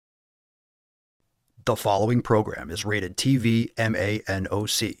The following program is rated TV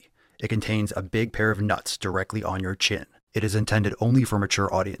MANOC. It contains a big pair of nuts directly on your chin. It is intended only for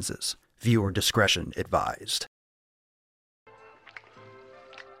mature audiences. Viewer discretion advised.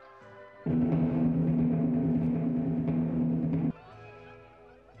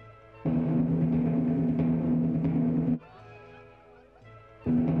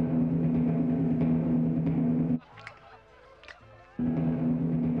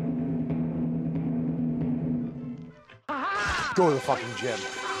 Go to the fucking gym.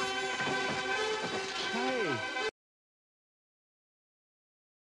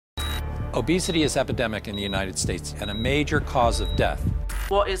 Obesity is epidemic in the United States and a major cause of death.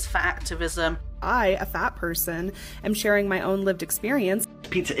 What is fat activism? I, a fat person, am sharing my own lived experience.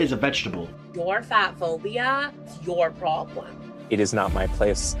 Pizza is a vegetable. Your fat phobia is your problem. It is not my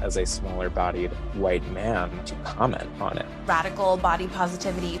place as a smaller-bodied white man to comment on it. Radical body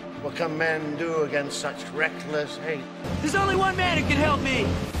positivity. What can men do against such reckless hate? There's only one man who can help me.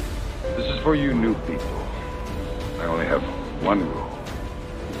 This is for you new people. I only have one rule.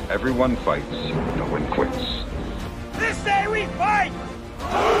 Everyone fights, no one quits. This day we fight!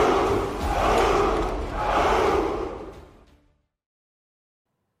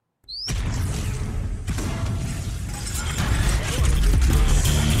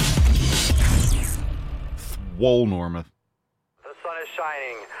 Swole Norma. The sun is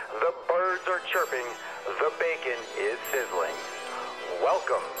shining, the birds are chirping, the bacon is sizzling.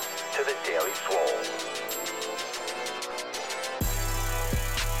 Welcome to the Daily Swole.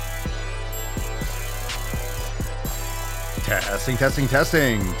 Testing.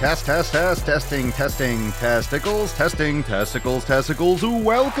 Testicles.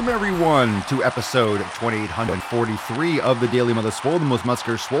 Welcome everyone to episode 2843 of the Daily Mother Swole, the most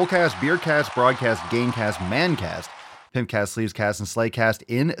muscular swolecast, beercast, broadcast, gamecast, mancast, pimpcast, sleevescast, and slaycast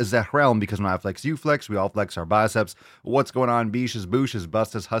in the realm, because when I flex, you flex, we all flex our biceps. What's going on, beaches, booshes,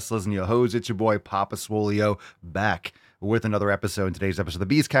 bustas, hustlers, and yo hoes? It's your boy Papa Swolio back with another episode. Today's episode of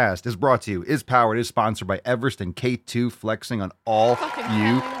the Beastcast is brought to you, is powered, is sponsored by Everest and K2, flexing on all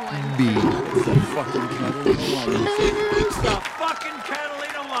you bees.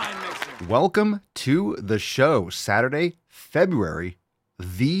 Welcome to the show, Saturday, February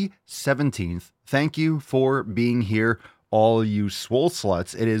the 17th. Thank you for being here, all you swole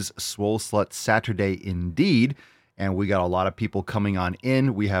sluts. It is Swole Slut Saturday indeed, and we got a lot of people coming on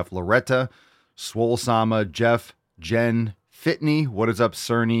in. We have Loretta, Swole Sama, Jeff, Jen, Fitney, what is up,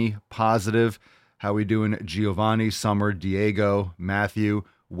 Cerny, Positive, how we doing, Giovanni, Summer, Diego, Matthew,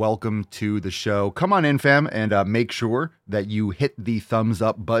 welcome to the show. Come on in, fam, and make sure that you hit the thumbs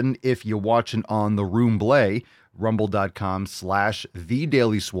up button if you're watching on the Roomblay,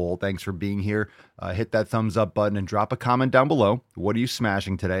 rumble.com/thedailyswole. Thanks for being here. Hit that thumbs up button and drop a comment down below. What are you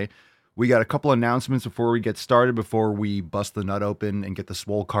smashing today? We got a couple announcements before we get started, before we bust the nut open and get the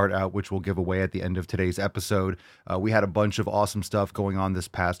swole card out, which we'll give away at the end of today's episode. We had a bunch of awesome stuff going on this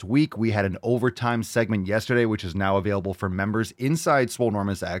past week. We had an overtime segment yesterday, which is now available for members inside Swole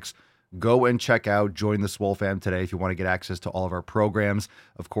Normus X. Go and check out Join the Swole Fam today if you want to get access to all of our programs.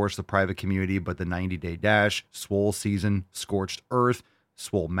 Of course, the private community, but the 90-day dash, Swole Season, Scorched Earth,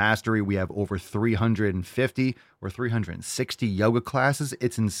 Swole Mastery. We have over 350 or 360 yoga classes.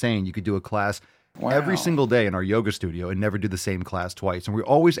 It's insane. You could do a class every single day in our yoga studio and never do the same class twice. And we're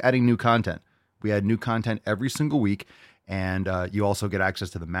always adding new content. We add new content every single week. And you also get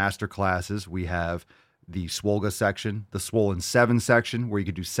access to the master classes. We have the Swolga section, the Swollen 7 section, where you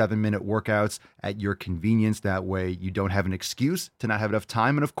can do 7-minute workouts at your convenience. That way you don't have an excuse to not have enough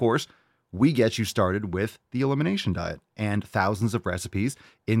time. And of course, we get you started with the elimination diet and thousands of recipes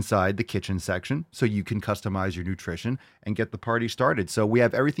inside the kitchen section so you can customize your nutrition and get the party started. So we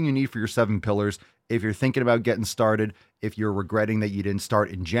have everything you need for your 7 pillars. If you're thinking about getting started, if you're regretting that you didn't start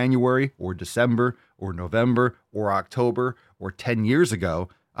in January or December or November or October or 10 years ago,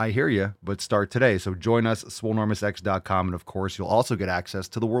 I hear you, but start today. So join us at swolenormusx.com. And of course, you'll also get access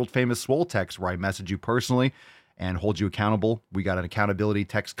to the world famous Swole text, where I message you personally and hold you accountable. We got an accountability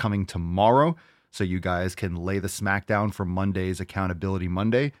text coming tomorrow, so you guys can lay the smackdown for Monday's Accountability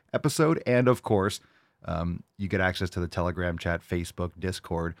Monday episode. And of course, you get access to the Telegram chat, Facebook,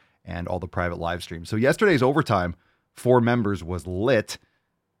 Discord, and all the private live streams. So yesterday's overtime for members was lit.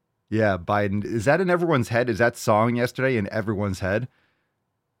 Yeah, Biden. Is that in everyone's head? Is that song yesterday in everyone's head?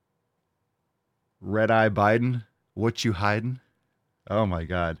 Red Eye Biden, what you hiding? Oh my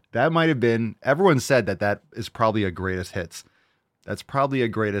God. That might have been, everyone said that is probably a greatest hits. That's probably a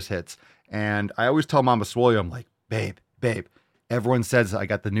greatest hits. And I always tell Mama Swolio, I'm like, babe, everyone says I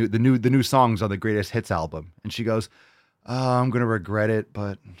got the new songs on the greatest hits album. And she goes, oh, I'm going to regret it,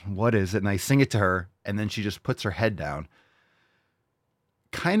 but what is it? And I sing it to her, and then she just puts her head down.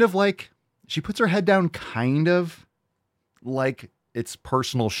 Kind of like, she puts her head down kind of like it's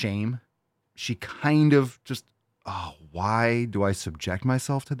personal shame. She kind of just, oh, why do I subject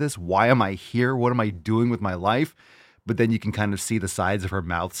myself to this? Why am I here? What am I doing with my life? But then you can kind of see the sides of her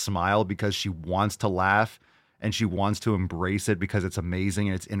mouth smile because she wants to laugh and she wants to embrace it because it's amazing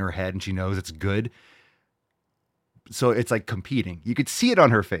and it's in her head and she knows it's good. So it's like competing. You could see it on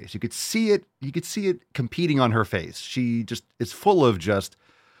her face. You could see it competing on her face. She just is full of just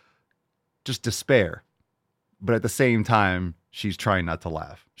despair. But at the same time, she's trying not to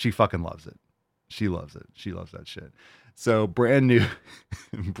laugh. She fucking loves it. She loves it. She loves that shit. So brand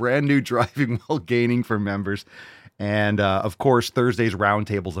new Driving While Gaining for members. And of course, Thursday's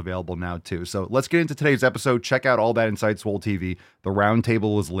Roundtable's available now too. So let's get into today's episode. Check out all that inside Swole TV. The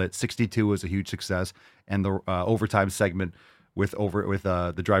Roundtable was lit. 62 was a huge success. And the overtime segment with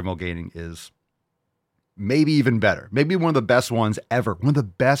the Driving While Gaining is maybe even better. Maybe one of the best ones ever. One of the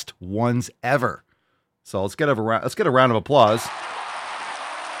best ones ever. So let's get a round of applause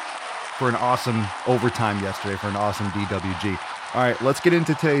for an awesome overtime yesterday, for an awesome DWG. All right, let's get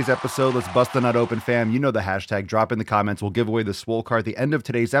into today's episode. Let's bust the nut open, fam. You know the hashtag. Drop in the comments. We'll give away the Swole card at the end of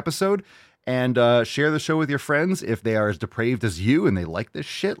today's episode. And share the show with your friends if they are as depraved as you and they like this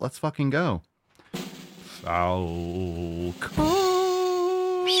shit. Let's fucking go.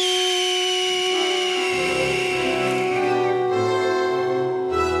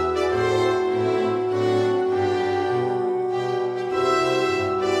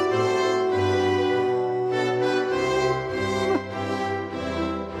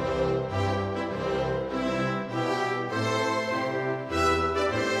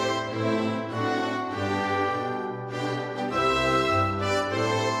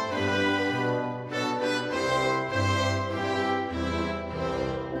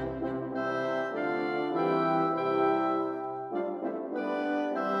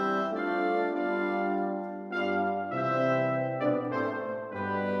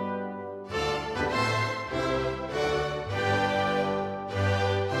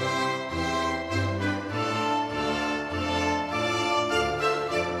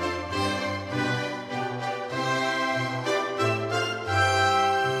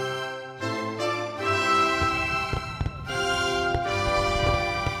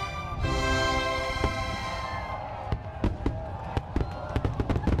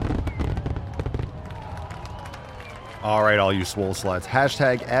 All right, all you swole sluts.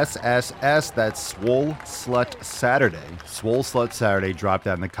 Hashtag SSS. That's Swole Slut Saturday. Swole Slut Saturday. Drop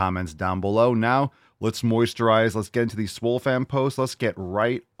that in the comments down below. Now, let's moisturize. Let's get into these Swole Fam posts. Let's get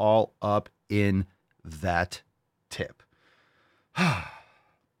right all up in that tip.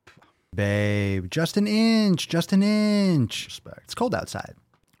 Babe, just an inch. Respect. It's cold outside.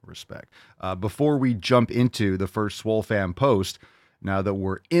 Respect. Before we jump into the first Swole Fam post, now that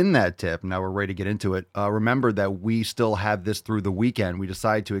we're in that tip, now we're ready to get into it. Remember that we still have this through the weekend. We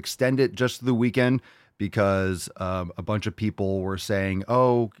decided to extend it just to the weekend because a bunch of people were saying,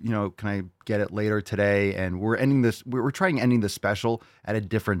 "Oh, can I get it later today?" And we're ending this special at a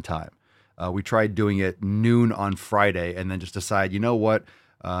different time. We tried doing it noon on Friday, and then just decide, you know what?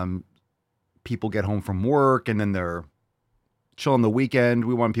 People get home from work, and then they're chilling the weekend.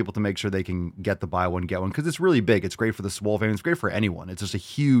 We want people to make sure they can get the buy one, get one, because it's really big. It's great for the Swole fans. It's great for anyone. It's just a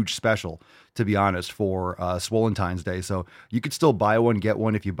huge special, to be honest, for Swolentine's Day. So you could still buy one, get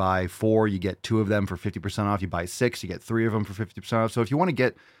one. If you buy 4, you get 2 of them for 50% off. You buy 6, you get 3 of them for 50% off. So if you want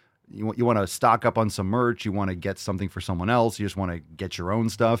to you want to stock up on some merch, you want to get something for someone else, you just want to get your own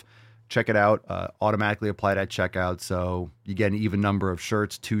stuff, check it out. Automatically applied at checkout. So you get an even number of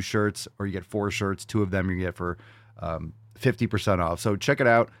shirts, 2 shirts, or you get 4 shirts. 2 of them you get for 50% off. So check it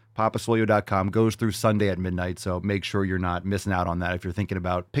out. papaswolio.com goes through Sunday at midnight. So make sure you're not missing out on that. If you're thinking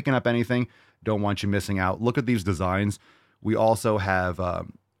about picking up anything, don't want you missing out. Look at these designs. We also have,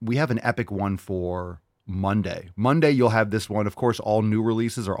 we have an epic one for Monday. Monday, you'll have this one. Of course, all new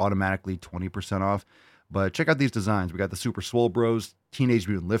releases are automatically 20% off. But check out these designs. We got the Super Swole Bros, Teenage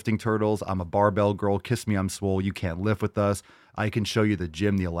Mutant Lifting Turtles, I'm a Barbell Girl, Kiss Me, I'm Swole, You Can't Lift With Us. I can show you the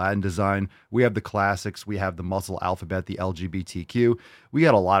Jim, the Aladdin design. We have the classics. We have the Muscle Alphabet, the LGBTQ. We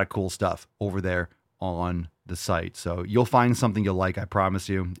got a lot of cool stuff over there on the site. So you'll find something you'll like, I promise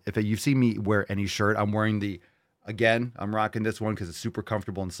you. If you see me wear any shirt, I'm wearing I'm rocking this one because it's super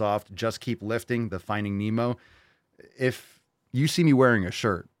comfortable and soft. Just Keep Lifting, the Finding Nemo. If you see me wearing a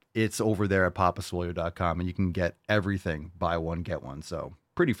shirt, it's over there at papaswolio.com, and you can get everything, buy one, get one. So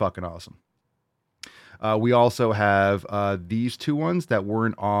pretty fucking awesome. We also have these 2 ones that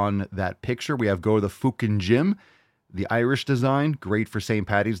weren't on that picture. We have Go to the Fucking Gym. the Irish design, great for St.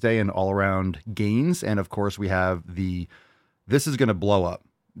 Paddy's Day and all around gains. And of course we have this is going to blow up.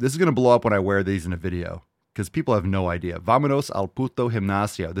 This is going to blow up when I wear these in a video because people have no idea. Vámonos al puto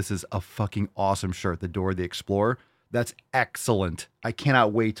gimnasio. This is a fucking awesome shirt. The Dora the Explorer. That's excellent. I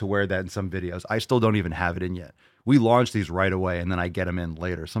cannot wait to wear that in some videos. I still don't even have it in yet. We launch these right away and then I get them in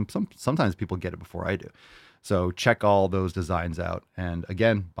later. Sometimes people get it before I do. So check all those designs out. And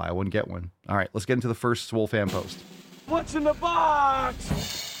again, buy one, get one. All right, let's get into the first Swole Fam post. What's in the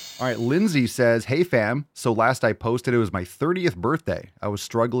box? All right, Lindsay says, hey fam, so last I posted it was my 30th birthday. I was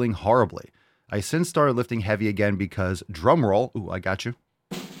struggling horribly. I since started lifting heavy again because, drum roll, ooh, I got you.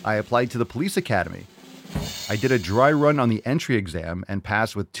 I applied to the police academy. I did a dry run on the entry exam and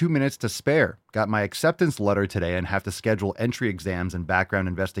passed with 2 minutes to spare. Got my acceptance letter today and have to schedule entry exams and background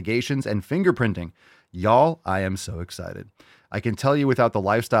investigations and fingerprinting. Y'all, I am so excited. I can tell you without the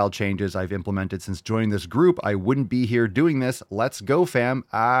lifestyle changes I've implemented since joining this group, I wouldn't be here doing this. Let's go, fam.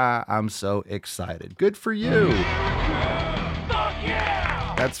 I'm so excited. Good for you.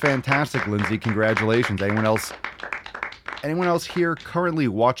 That's fantastic, Lindsay. Congratulations. Anyone else here currently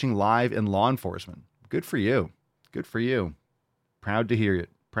watching live in law enforcement? Good for you. Good for you. Proud to hear it.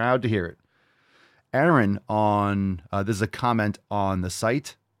 Proud to hear it. Aaron on, this is a comment on the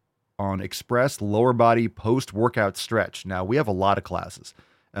site on Express lower body post-workout stretch. Now, we have a lot of classes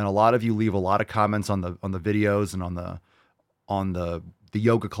and a lot of you leave a lot of comments on the videos and on the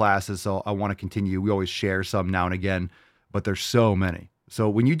yoga classes. So I want to continue. We always share some now and again, but there's so many. So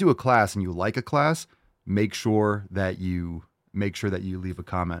when you do a class and you like a class, make sure that you leave a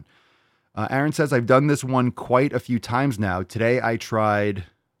comment. Aaron says, I've done this one quite a few times now. Today I tried,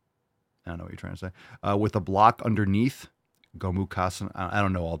 I don't know what you're trying to say, with a block underneath, Gomukhasana. I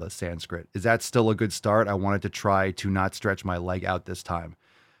don't know all the Sanskrit. Is that still a good start? I wanted to try to not stretch my leg out this time.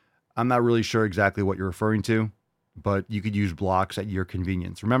 I'm not really sure exactly what you're referring to, but you could use blocks at your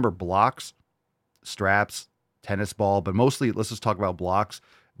convenience. Remember, blocks, straps, tennis ball, but mostly let's just talk about blocks.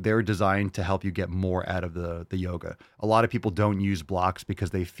 They're designed to help you get more out of the yoga. A lot of people don't use blocks because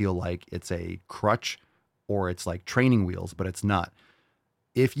they feel like it's a crutch or it's like training wheels, but it's not.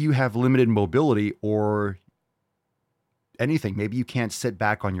 If you have limited mobility or anything, maybe you can't sit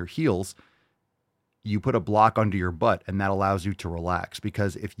back on your heels, you put a block under your butt and that allows you to relax,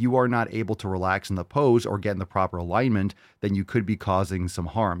 because if you are not able to relax in the pose or get in the proper alignment, then you could be causing some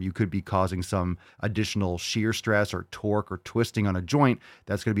harm. You could be causing some additional shear stress or torque or twisting on a joint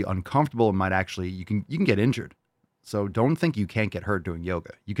that's going to be uncomfortable and might actually, you can get injured. So don't think you can't get hurt doing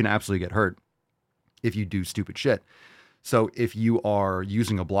yoga. You can absolutely get hurt if you do stupid shit. So if you are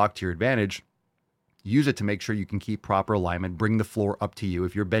using a block to your advantage, use it to make sure you can keep proper alignment, bring the floor up to you.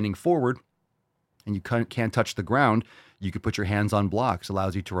 If you're bending forward and you can't touch the ground, you could put your hands on blocks.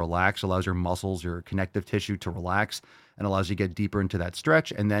 Allows you to relax, allows your muscles, your connective tissue to relax, and allows you to get deeper into that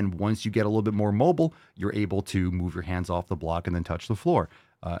stretch. And then once you get a little bit more mobile, you're able to move your hands off the block and then touch the floor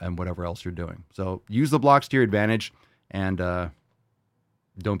and whatever else you're doing. So use the blocks to your advantage and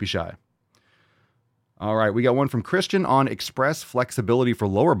don't be shy. All right, we got one from Christian on Express flexibility for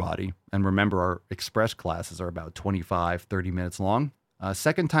lower body. And remember, our Express classes are about 25, 30 minutes long.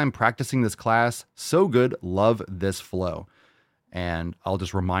 Second time practicing this class. So good. Love this flow. And I'll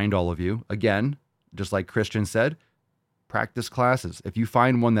just remind all of you, again, just like Christian said, practice classes. If you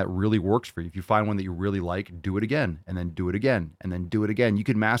find one that really works for you, if you find one that you really like, do it again, and then do it again, and then do it again. You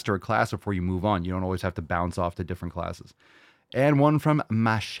can master a class before you move on. You don't always have to bounce off to different classes. And one from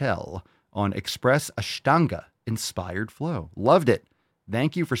Michelle on Express Ashtanga Inspired Flow. Loved it.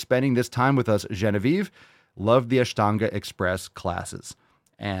 Thank you for spending this time with us, Genevieve. Loved the Ashtanga Express classes.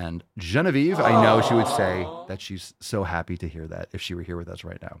 And Genevieve, I know she would say that she's so happy to hear that if she were here with us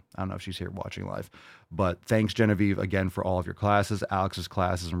right now. I don't know if she's here watching live. But thanks, Genevieve, again, for all of your classes. Alex's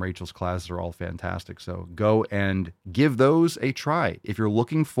classes and Rachel's classes are all fantastic. So go and give those a try. If you're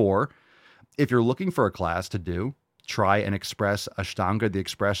looking for a class to do, try an Express Ashtanga, the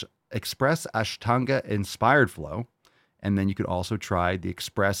Express Ashtanga Inspired Flow. And then you could also try the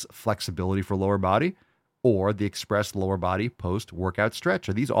Express Flexibility for Lower Body or the Express Lower Body Post-Workout Stretch.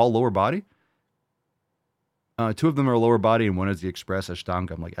 Are these all lower body? Two of them are lower body and one is the Express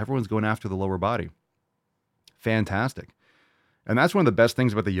Ashtanga. I'm like, everyone's going after the lower body. Fantastic. And that's one of the best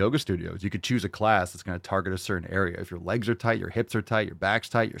things about the yoga studios. You could choose a class that's going to target a certain area. If your legs are tight, your hips are tight, your back's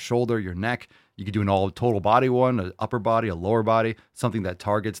tight, your shoulder, your neck, you could do an all total body one, an upper body, a lower body, something that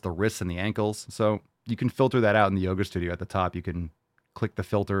targets the wrists and the ankles. So you can filter that out in the yoga studio at the top. You can click the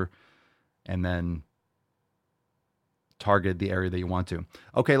filter and then target the area that you want to.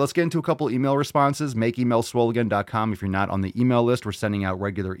 Okay, let's get into a couple email responses. Make email swoleagain.com. If you're not on the email list, we're sending out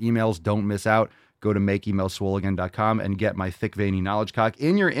regular emails. Don't miss out. go to makeemailswoleagain.com and get my thick, veiny knowledge cock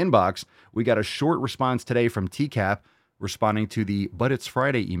in your inbox. We got a short response today from TCAP responding to the But It's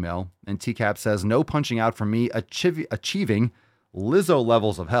Friday email. And TCAP says, no punching out from me, achieving Lizzo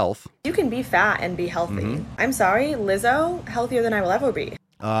levels of health. You can be fat and be healthy. I'm sorry, Lizzo, healthier than I will ever be.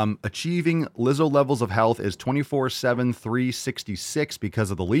 Achieving Lizzo levels of health is 24/7, 366 because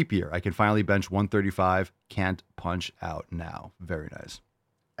of the leap year. I can finally bench 135. Can't punch out now. Very nice.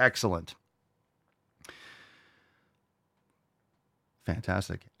 Excellent.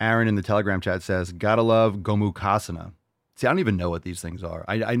 Fantastic. Aaron in the Telegram chat says, gotta love Gomukhasana. See, I don't even know what these things are.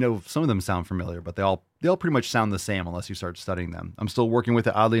 I know some of them sound familiar, but they all pretty much sound the same unless you start studying them. I'm still working with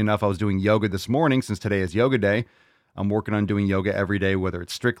it. Oddly enough, I was doing yoga this morning since today is yoga day. I'm working on doing yoga every day, whether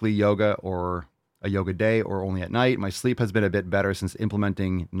it's strictly yoga or a yoga day or only at night. My sleep has been a bit better since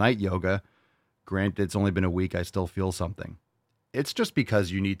implementing night yoga. Granted, it's only been a week. I still feel something. It's just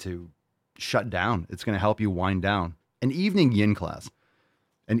because you need to shut down. It's going to help you wind down. An evening yin class.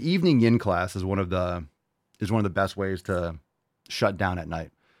 An evening yin class is one of the best ways to shut down at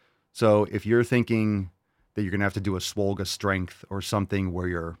night. So if you're thinking that you're going to have to do a Swolga strength or something where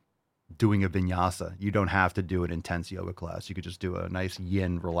you're doing a vinyasa, you don't have to do an intense yoga class. You could just do a nice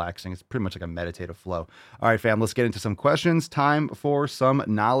yin relaxing. It's pretty much like a meditative flow. All right, fam, let's get into some questions. Time for some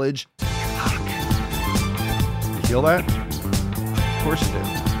knowledge. You feel that? Of course you do.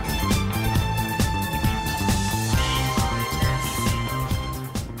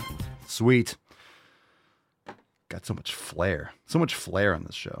 Sweet. Got so much flair. So much flair on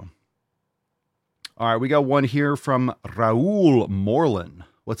this show. All right, we got one here from Raul Moreland.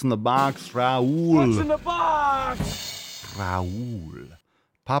 What's in the box, Raul? What's in the box? Raul.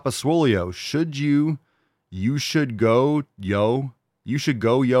 Papa Swolio, you should go,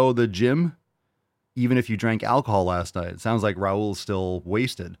 the gym, even if you drank alcohol last night. It sounds like Raul's still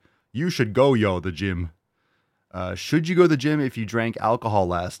wasted. You should go, the gym. Should you go to the gym if you drank alcohol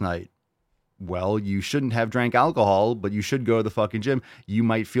last night? Well, you shouldn't have drank alcohol, but you should go to the fucking gym. You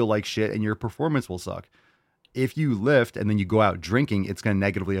might feel like shit and your performance will suck. If you lift and then you go out drinking, it's going to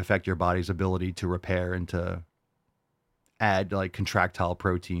negatively affect your body's ability to repair and to add like contractile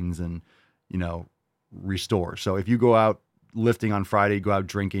proteins and, restore. So if you go out lifting on Friday, go out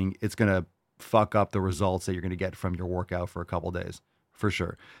drinking, it's going to fuck up the results that you're going to get from your workout for a couple of days, for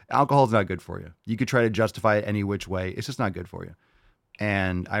sure. Alcohol is not good for you. You could try to justify it any which way. It's just not good for you.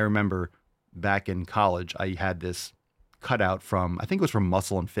 And I remember back in college, I had this cutout from, I think it was from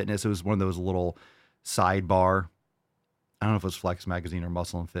Muscle and Fitness. It was one of those little sidebar. I don't know if it was Flex Magazine or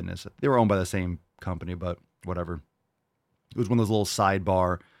Muscle and Fitness. They were owned by the same company, but whatever. It was one of those little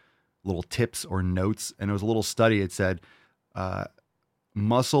sidebar, little tips or notes. And it was a little study. It said,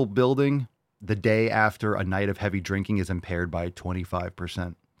 muscle building the day after a night of heavy drinking is impaired by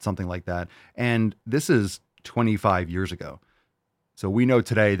 25%, something like that. And this is 25 years ago. So we know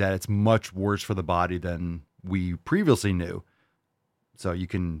today that it's much worse for the body than we previously knew. So you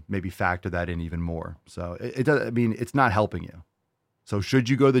can maybe factor that in even more. So it does. I mean, it's not helping you. So should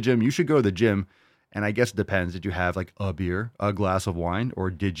you go to the gym? You should go to the gym. And I guess it depends. Did you have like a beer, a glass of wine,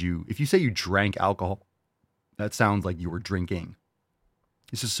 or did you, if you say you drank alcohol, that sounds like you were drinking.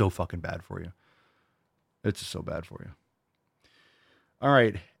 This is so fucking bad for you. It's just so bad for you. All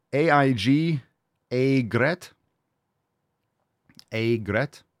right. AIG, Agret.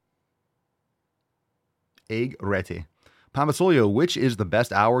 Pamasolio, which is the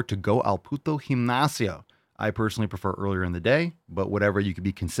best hour to go al puto gimnasio? I personally prefer earlier in the day, but whatever you can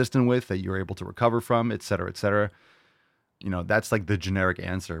be consistent with that you're able to recover from, et cetera, et cetera. That's like the generic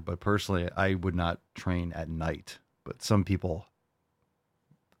answer. But personally, I would not train at night. But some people,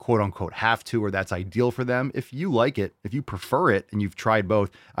 quote unquote, have to, or that's ideal for them. If you like it, if you prefer it, and you've tried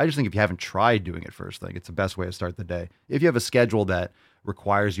both, I just think if you haven't tried doing it first thing, it's the best way to start the day. If you have a schedule that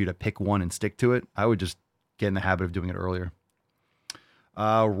requires you to pick one and stick to it, I would just get in the habit of doing it earlier.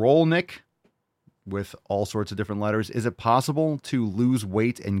 Rolnick, with all sorts of different letters. Is it possible to lose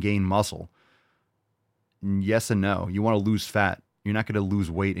weight and gain muscle? Yes and no. You want to lose fat. You're not going to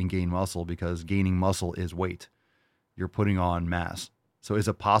lose weight and gain muscle because gaining muscle is weight. You're putting on mass. So is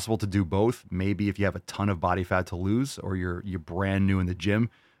it possible to do both? Maybe if you have a ton of body fat to lose or you're brand new in the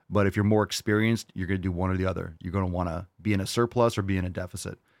gym. But if you're more experienced, you're going to do one or the other. You're going to want to be in a surplus or be in a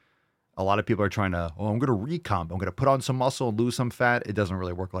deficit. A lot of people are trying to, I'm going to recomp. I'm going to put on some muscle and lose some fat. It doesn't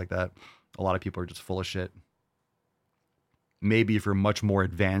really work like that. A lot of people are just full of shit. Maybe if you're much more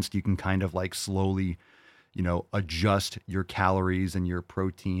advanced, you can kind of like slowly, adjust your calories and your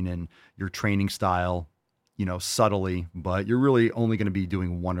protein and your training style, subtly, but you're really only going to be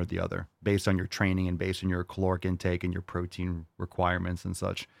doing one or the other based on your training and based on your caloric intake and your protein requirements and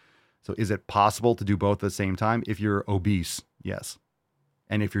such. So is it possible to do both at the same time? If you're obese, yes.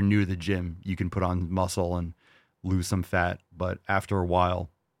 And if you're new to the gym, you can put on muscle and lose some fat. But after a while,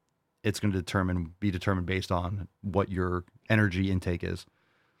 it's going to be determined based on what your energy intake is.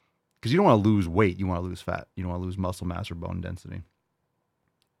 Because you don't want to lose weight. You want to lose fat. You don't want to lose muscle mass or bone density.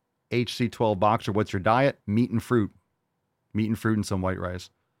 HC12 Boxer, what's your diet? Meat and fruit. Meat and fruit and some white rice.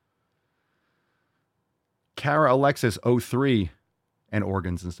 Kara Alexis 03 and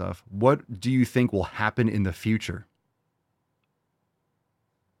organs and stuff. What do you think will happen in the future?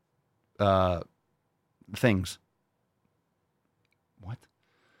 Things. What?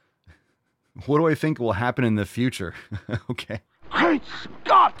 What do I think will happen in the future? Okay. Great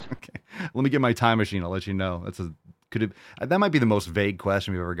Scott! Okay. Let me get my time machine. I'll let you know. That might be the most vague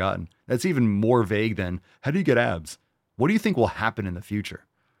question we've ever gotten. That's even more vague than, how do you get abs? What do you think will happen in the future?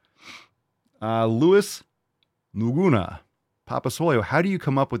 Louis Luguna, Papa Swolio, how do you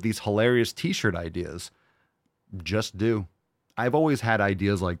come up with these hilarious t-shirt ideas? Just do. I've always had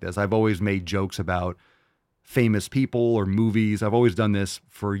ideas like this. I've always made jokes about famous people or movies. I've always done this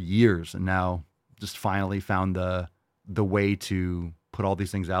for years, and now just finally found the way to put all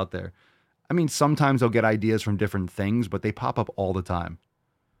these things out there. I mean, sometimes I'll get ideas from different things, but they pop up all the time.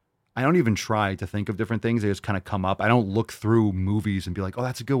 I don't even try to think of different things. They just kind of come up. I don't look through movies and be like, oh,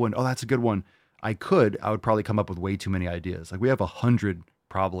 that's a good one. Oh, that's a good one. I would probably come up with way too many ideas. Like we have 100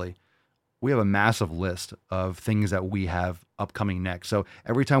 probably. We have a massive list of things that we have upcoming next. So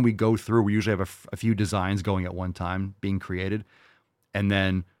every time we go through, we usually have a few designs going at one time being created. And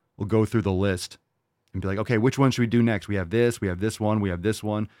then we'll go through the list and be like, okay, which one should we do next? We have this one, we have this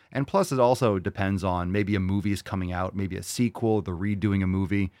one. And plus it also depends on maybe a movie is coming out, maybe a sequel, they're redoing a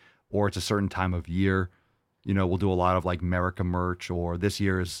movie, or it's a certain time of year. You know, we'll do a lot of like America merch, or this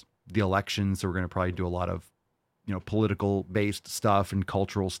year is the elections. So we're going to probably do a lot of, you know, political based stuff and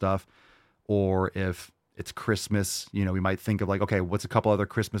cultural stuff. Or if it's Christmas, you know, we might think of like, okay, what's a couple other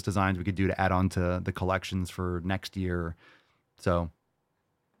Christmas designs we could do to add on to the collections for next year. So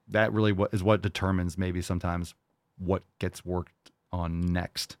that really is what determines maybe sometimes what gets worked on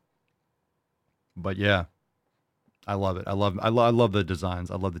next. But yeah, I love it. I love the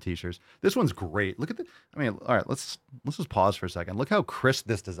designs. I love the t-shirts. This one's great. Look at the, I mean, all right, let's just pause for a second. Look how crisp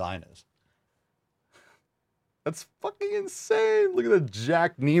this design is. That's fucking insane. Look at the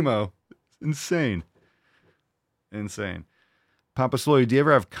Jack Nemo. Insane. Papa Sloy, do you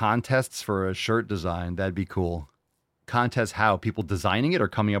ever have contests for a shirt design? That'd be cool. Contests how? People designing it or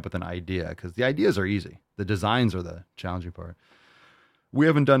coming up with an idea? Because the ideas are easy. The designs are the challenging part. We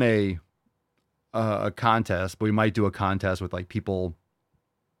haven't done a contest, but we might do a contest with like people,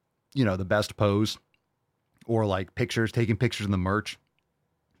 you know, the best pose, or like taking pictures in the merch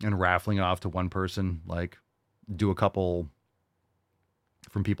and raffling it off to one person. Like do a couple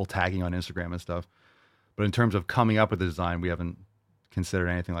from people tagging on Instagram and stuff. But in terms of coming up with a design, we haven't considered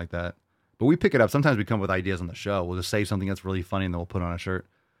anything like that. But we pick it up. Sometimes we come up with ideas on the show. We'll just say something that's really funny and then we'll put it on a shirt.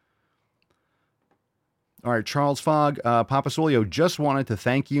 All right, Charles Fogg, Papa Solio, just wanted to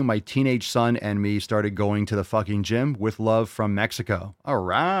thank you. My teenage son and me started going to the fucking gym. With love from Mexico. All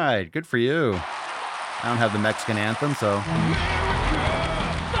right, good for you. I don't have the Mexican anthem, so.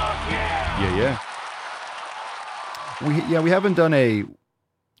 Yeah. We haven't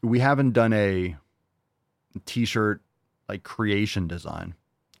done a t-shirt like creation design.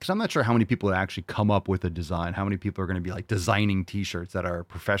 Because I'm not sure how many people would actually come up with a design. How many people are going to be like designing t-shirts that are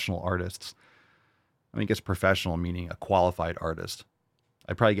professional artists. I mean, I guess professional meaning a qualified artist.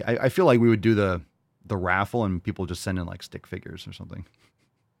 I feel like we would do the raffle and people just send in like stick figures or something.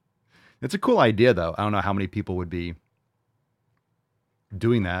 It's a cool idea though. I don't know how many people would be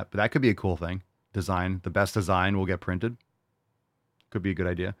doing that, but that could be a cool thing. Design, the best design will get printed. Could be a good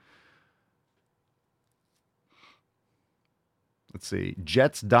idea. Let's see.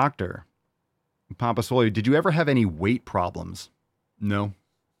 Jets Doctor. Papa Solio, did you ever have any weight problems? No.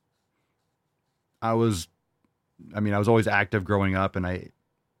 I was always active growing up and I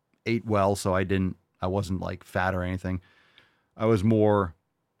ate well, so I wasn't like fat or anything. I was more,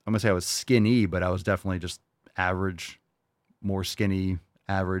 I'm going to say I was skinny, but I was definitely just average, more skinny,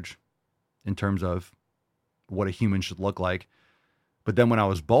 average in terms of what a human should look like. But then when I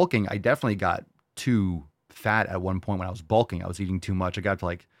was bulking, I definitely got too fat at one point when I was bulking. I was eating too much. I got to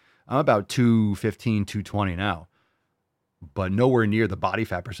like, I'm about 215, 220 now, but nowhere near the body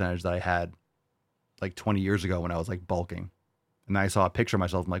fat percentage that I had like 20 years ago when I was like bulking. And I saw a picture of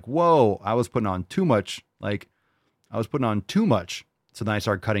myself. I'm like, whoa, I was putting on too much. So then I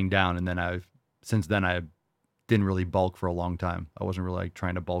started cutting down. And then since then I didn't really bulk for a long time. I wasn't really like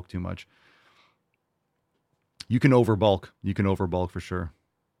trying to bulk too much. You can over bulk for sure.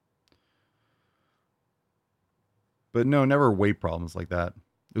 But no, never weight problems like that.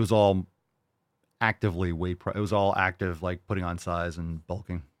 It was all actively it was all active, like putting on size and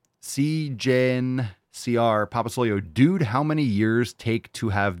bulking. CJN CR Papa Solio, dude, how many years take to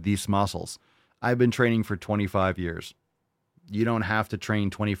have these muscles? I've been training for 25 years. You don't have to train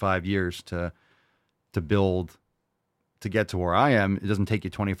 25 years to build, to get to where I am. It doesn't take you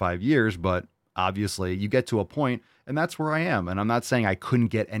 25 years, but obviously you get to a point, and that's where I am. And I'm not saying I couldn't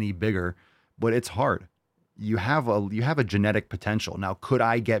get any bigger, but it's hard. You have a genetic potential. Now, could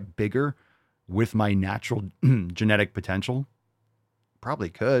I get bigger with my natural genetic potential? Probably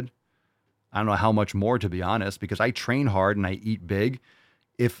could. I don't know how much more, to be honest, because I train hard and I eat big.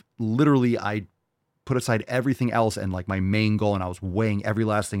 If literally I put aside everything else and like my main goal, and I was weighing every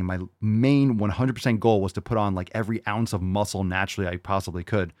last thing, and my main 100% goal was to put on like every ounce of muscle naturally I possibly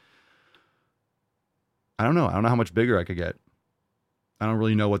could. I don't know how much bigger I could get. I don't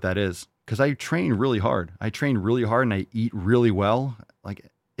really know what that is, because I train really hard. And I eat really well. Like,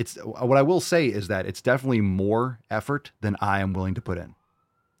 it's what I will say is that it's definitely more effort than I am willing to put in,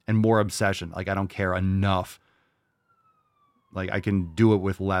 and more obsession. Like, I don't care enough. Like, I can do it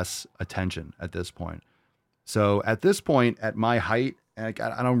with less attention at this point. So at this point, at my height, I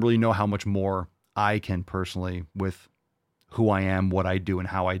don't really know how much more I can personally, with who I am, what I do, and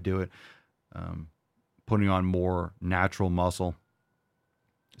how I do it, putting on more natural muscle.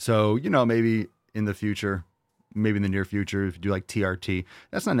 So, maybe in the future, maybe in the near future, if you do like TRT,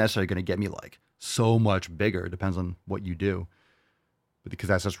 that's not necessarily going to get me like so much bigger. It depends on what you do, but because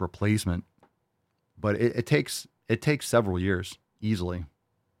that's just replacement. But it takes several years, easily.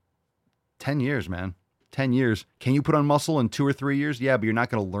 10 years, man. 10 years. Can you put on muscle in 2 or 3 years? Yeah, but you're not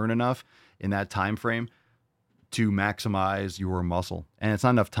going to learn enough in that time frame to maximize your muscle, and it's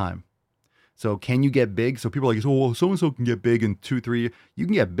not enough time. So can you get big? So people are like, oh, so-and-so can get big in 2-3 years. You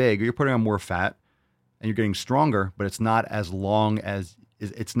can get big. You're putting on more fat and you're getting stronger, but it's not as long as,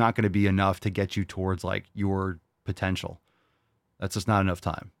 it's not going to be enough to get you towards like your potential. That's just not enough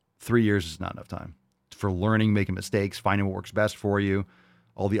time. 3 years is not enough time for learning, making mistakes, finding what works best for you,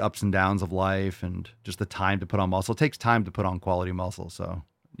 all the ups and downs of life, and just the time to put on muscle. It takes time to put on quality muscle. So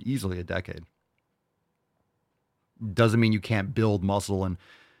easily a decade. Doesn't mean you can't build muscle, and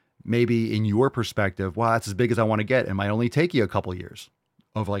maybe in your perspective, wow, that's as big as I want to get. It might only take you a couple years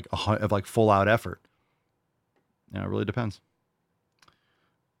of like full out effort. It really depends.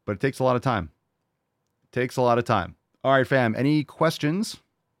 But it takes a lot of time. All right, fam. Any questions?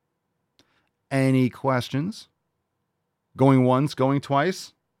 Going once, going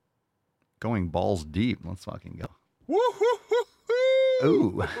twice, going balls deep. Let's fucking go.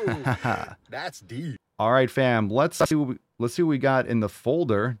 Ooh, that's deep. All right, fam. Let's see what we got in the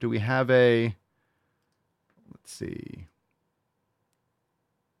folder. Do we have a? Let's see.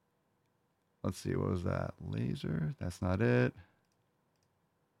 What was that? Laser. That's not it.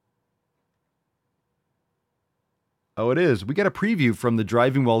 Oh, it is. We got a preview from the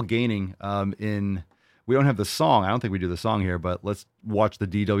Driving While Gaining. We don't have the song. I don't think we do the song here, but let's watch the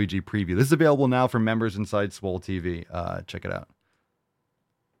DWG preview. This is available now for members inside Swole TV. Check it out.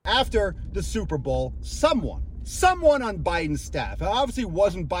 After the Super Bowl, someone on Biden's staff, it obviously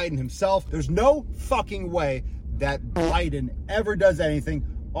wasn't Biden himself. There's no fucking way that Biden ever does anything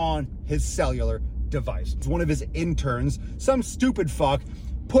on his cellular device. It's one of his interns, some stupid fuck,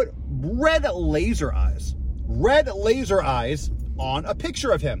 put red laser eyes on a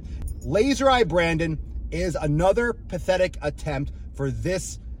picture of him. Laser Eye Brandon is another pathetic attempt for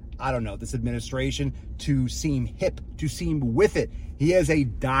this administration to seem hip, to seem with it. He is a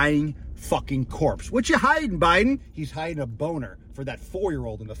dying fucking corpse. What you hiding, Biden? He's hiding a boner for that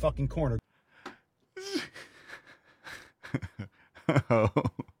 4-year-old in the fucking corner. Oh,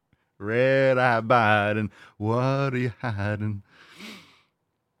 Red Eye Biden, what are you hiding?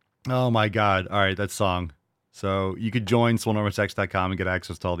 Oh my God. All right, that song. So you could join SwoleNumberSex.com and get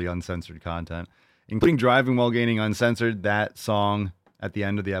access to all the uncensored content, including Driving While Gaining Uncensored, that song at the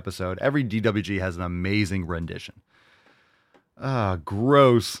end of the episode. Every DWG has an amazing rendition. Ah,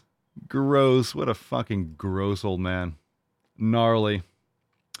 gross. What a fucking gross old man. Gnarly.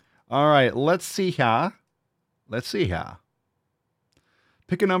 All right, let's see here.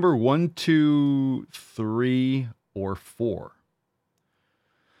 Pick a number 1, 2, 3, or 4.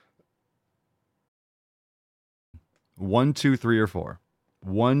 1, 2, 3, or 4.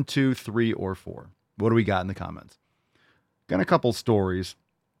 1, 2, 3, or 4. What do we got in the comments? Got a couple stories.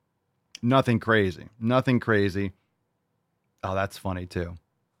 Nothing crazy. Oh, that's funny too.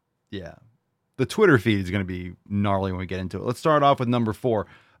 Yeah. The Twitter feed is going to be gnarly when we get into it. Let's start off with number 4.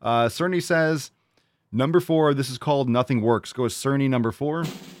 Cerny says, number 4, this is called Nothing Works. Go with Cerny number 4.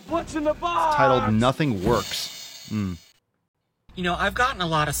 What's in the box? It's titled Nothing Works. Mm. You know, I've gotten a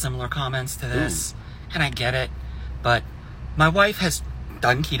lot of similar comments to this, and I get it, but my wife has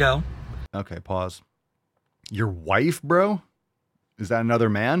done keto. Okay, pause. Your wife, bro? Is that another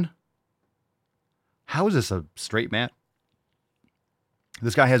man? How is this a straight man?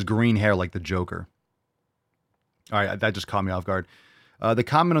 This guy has green hair like the Joker. All right, that just caught me off guard. The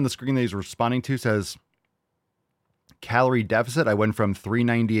comment on the screen that he's responding to says, calorie deficit. I went from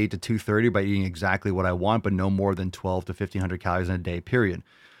 398 to 230 by eating exactly what I want, but no more than 12 to 1,500 calories in a day, period.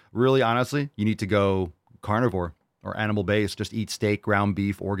 Really, honestly, you need to go carnivore or animal-based. Just eat steak, ground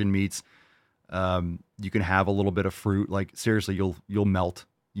beef, organ meats. You can have a little bit of fruit. Like, seriously, you'll melt.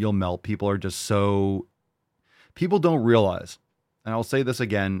 You'll melt. People are just so... People don't realize, and I'll say this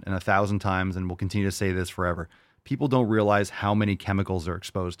again and 1,000 times, and we'll continue to say this forever. People don't realize how many chemicals they're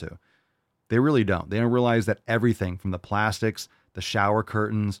exposed to. They really don't. They don't realize that everything from the plastics, the shower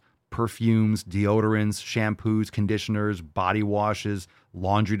curtains, perfumes, deodorants, shampoos, conditioners, body washes,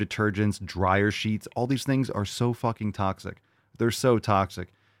 laundry detergents, dryer sheets, all these things are so fucking toxic. They're so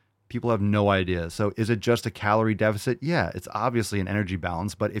toxic. People have no idea. So is it just a calorie deficit? Yeah, it's obviously an energy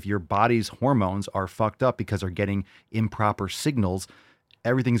balance, but if your body's hormones are fucked up because they're getting improper signals,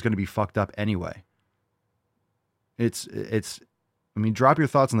 everything's going to be fucked up anyway. I mean, drop your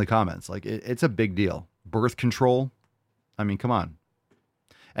thoughts in the comments. Like, it's a big deal. Birth control. I mean, come on.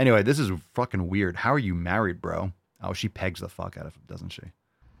 Anyway, this is fucking weird. How are you married, bro? Oh, she pegs the fuck out of him, doesn't she?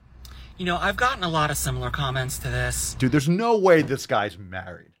 You know, I've gotten a lot of similar comments to this. Dude, there's no way this guy's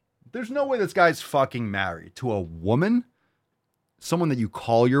married. There's no way this guy's fucking married to a woman? Someone that you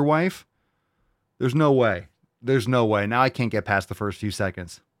call your wife? There's no way. There's no way. Now I can't get past the first few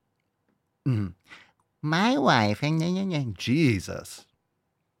seconds. My wife. Jesus.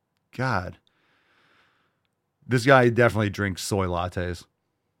 God. This guy definitely drinks soy lattes.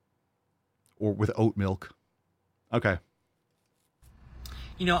 Or with oat milk. Okay.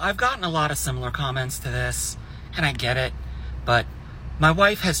 You know, I've gotten a lot of similar comments to this, and I get it, but my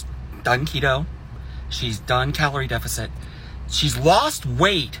wife has done keto. She's done calorie deficit. She's lost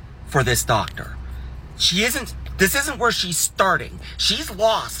weight for this doctor. This isn't where she's starting. She's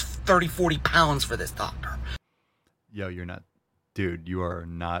lost 30, 40 pounds for this doctor. Yo, dude, you are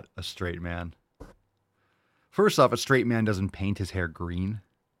not a straight man. First off, a straight man doesn't paint his hair green.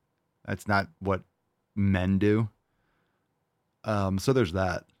 That's not what men do. So there's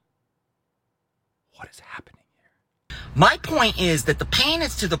that. What is happening here? My point is that the pain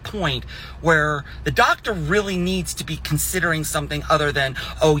is to the point where the doctor really needs to be considering something other than,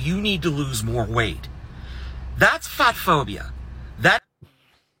 oh, you need to lose more weight. That's fat phobia.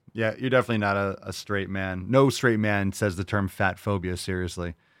 Yeah, you're definitely not a straight man. No straight man says the term fat phobia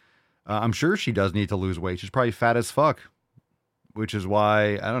seriously. I'm sure she does need to lose weight. She's probably fat as fuck, which is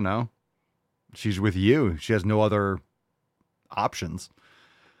why, I don't know, she's with you. She has no other options.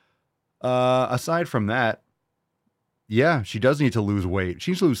 Aside from that, yeah, she does need to lose weight.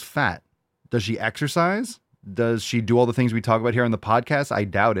 She needs to lose fat. Does she exercise? Does she do all the things we talk about here on the podcast? I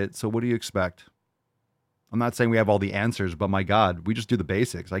doubt it. So what do you expect? I'm not saying we have all the answers, but my God, we just do the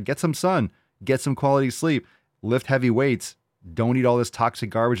basics. Like, get some sun, get some quality sleep, lift heavy weights, don't eat all this toxic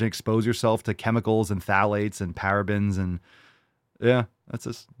garbage and expose yourself to chemicals and phthalates and parabens. And yeah, that's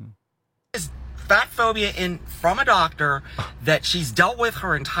just... Fat phobia from a doctor that she's dealt with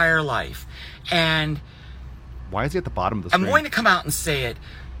her entire life. And why is he at the bottom of the screen? I'm going to come out and say it.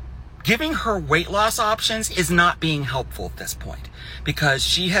 Giving her weight loss options is not being helpful at this point, because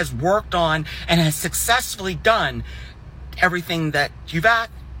she has worked on and has successfully done everything that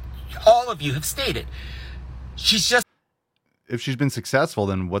all of you have stated. She's just... If she's been successful,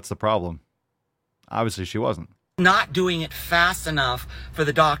 then what's the problem? Obviously she wasn't. Not doing it fast enough for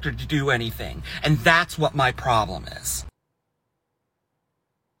the doctor to do anything. And that's what my problem is.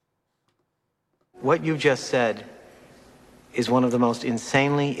 What you just said is one of the most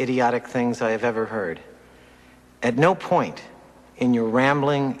insanely idiotic things I have ever heard. At no point in your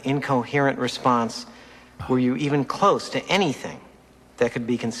rambling, incoherent response were you even close to anything that could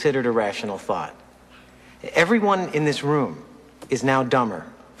be considered a rational thought. Everyone in this room is now dumber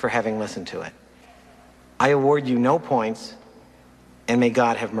for having listened to it. I award you no points, and may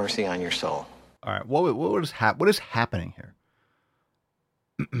God have mercy on your soul. All right, what is happening here?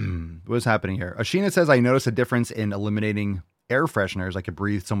 What is happening here? Ashina says, I noticed a difference in eliminating air fresheners. I could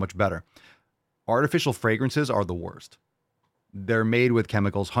breathe so much better. Artificial fragrances are the worst. They're made with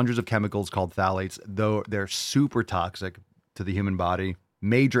chemicals, hundreds of chemicals called phthalates, though they're super toxic to the human body,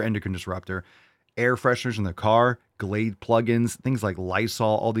 major endocrine disruptor. Air fresheners in the car, Glade plugins, things like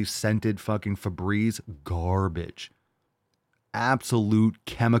Lysol, all these scented fucking Febreze, garbage. absolute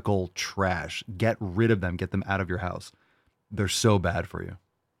chemical trash. Get rid of them. Get them out of your house. They're so bad for you.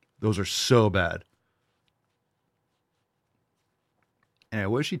 Those are so bad. Anyway,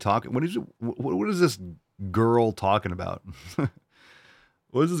 what is she talking? What is this girl talking about?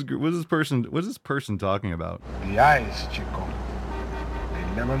 What is this person talking about? The eyes, Chico.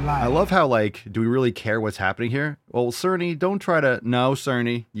 They never lie. I love how, like, do we really care what's happening here? Well, Cerny, don't try to... No,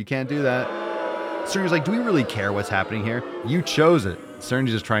 Cerny, you can't do that. Cerny's like, do we really care what's happening here? You chose it.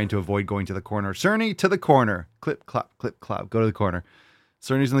 Cerny's just trying to avoid going to the corner. Cerny, to the corner. Clip, clop, clip, clop. Go to the corner.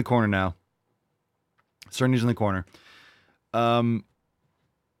 Cerny's in the corner now. Cerny's in the corner.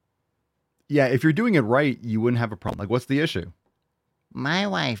 Yeah, if you're doing it right, you wouldn't have a problem. Like, what's the issue? My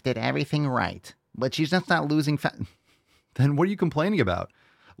wife did everything right, but she's just not losing fat. Then what are you complaining about?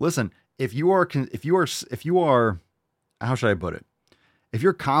 Listen, if you are, how should I put it? If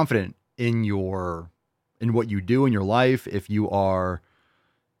you're confident in what you do in your life, if you are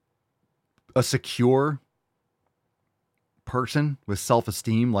a secure person with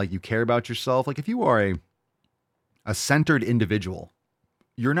self-esteem, like you care about yourself, like if you are a centered individual,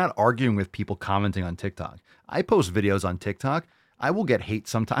 you're not arguing with people commenting on TikTok. I post videos on TikTok. I will get hate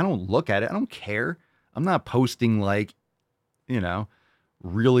sometimes. I don't look at it. I don't care. I'm not posting like,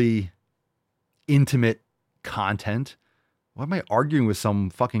 really intimate content. Why am I arguing with some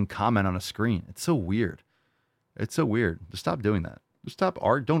fucking comment on a screen? It's so weird. It's so weird. Just stop doing that. Just stop.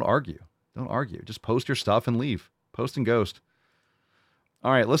 Don't argue. Don't argue. Just post your stuff and leave. Post and ghost.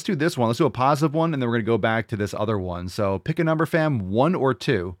 All right, let's do this one. Let's do a positive one, and then we're going to go back to this other one. So pick a number, fam, 1 or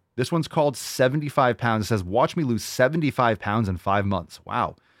 2. This one's called 75 pounds. It says, watch me lose 75 pounds in 5 months.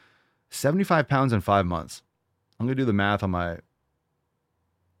 Wow. 75 pounds in 5 months. I'm going to do the math on my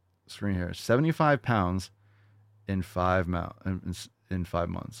screen here. 75 pounds in 5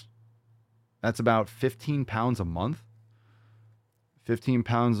 months. That's about 15 pounds a month. 15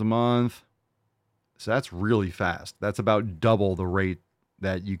 pounds a month. So that's really fast. That's about double the rate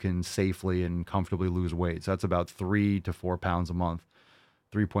that you can safely and comfortably lose weight. So that's about 3 to 4 pounds a month.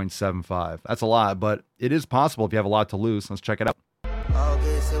 3.75. That's a lot, but it is possible if you have a lot to lose. Let's check it out.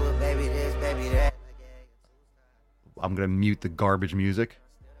 I'm going to mute the garbage music.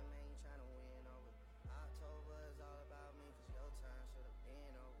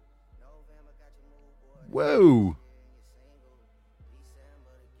 Whoa.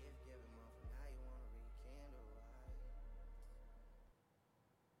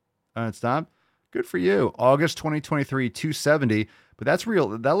 Stop. Good for you. August 2023, 270. But that's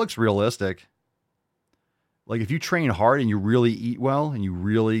real. That looks realistic. Like if you train hard and you really eat well and you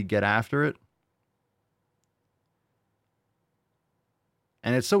really get after it.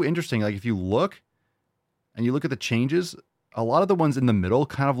 And it's so interesting. Like if you look and you look at the changes, a lot of the ones in the middle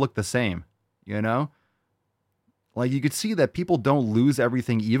kind of look the same, Like you could see that people don't lose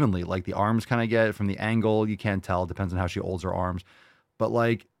everything evenly. Like the arms kind of get from the angle. You can't tell. It depends on how she holds her arms. But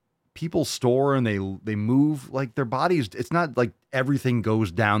like people store and they move like their bodies. It's not like everything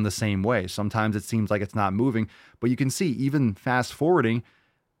goes down the same way. Sometimes it seems like it's not moving, but you can see even fast forwarding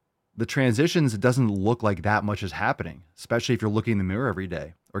the transitions, it doesn't look like that much is happening, especially if you're looking in the mirror every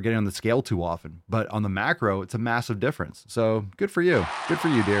day or getting on the scale too often. But on the macro, it's a massive difference. So good for you. Good for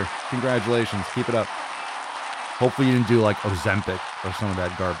you, dear. Congratulations. Keep it up. Hopefully you didn't do like Ozempic or some of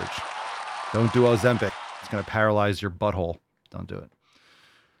that garbage. Don't do Ozempic. It's going to paralyze your butthole. Don't do it.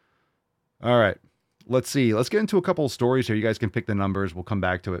 All right. Let's see. Let's get into a couple of stories here. You guys can pick the numbers. We'll come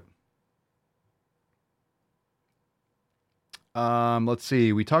back to it. Let's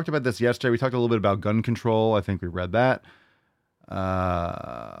see. We talked about this yesterday. We talked a little bit about gun control. I think we read that.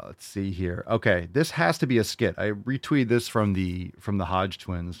 Let's see here. Okay. This has to be a skit. I retweeted this from the Hodge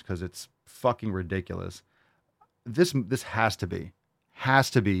twins because it's fucking ridiculous. This has to be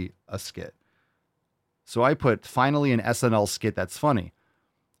a skit. So I put finally an SNL skit that's funny.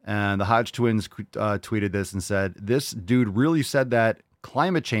 And the Hodge twins tweeted this and said, this dude really said that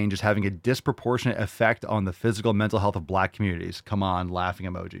climate change is having a disproportionate effect on the physical and mental health of black communities. Come on, laughing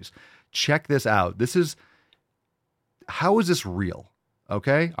emojis. Check this out. How is this real?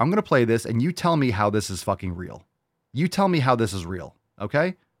 Okay. I'm going to play this and you tell me how this is fucking real. You tell me how this is real.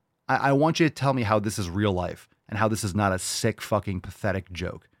 Okay. I want you to tell me how this is real life and how this is not a sick fucking pathetic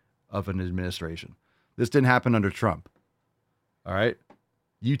joke of an administration. This didn't happen under Trump. All right.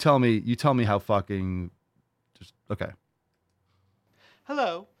 You tell me how fucking okay.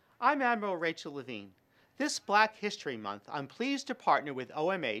 Hello, I'm Admiral Rachel Levine. This Black History Month, I'm pleased to partner with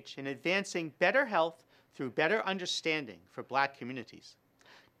OMH in advancing better health through better understanding for black communities.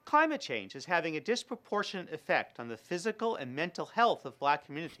 Climate change is having a disproportionate effect on the physical and mental health of black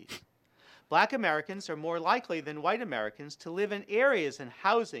communities. Black Americans are more likely than white Americans to live in areas and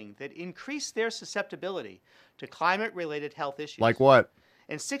housing that increase their susceptibility to climate-related health issues. Like what?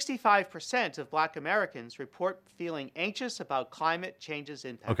 And 65% of Black Americans report feeling anxious about climate change's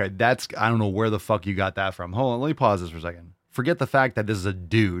impact. Okay, I don't know where the fuck you got that from. Hold on, let me pause this for a second. Forget the fact that this is a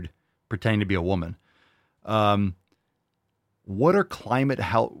dude pretending to be a woman. What are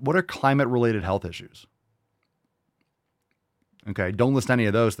climate-related health issues? Okay, don't list any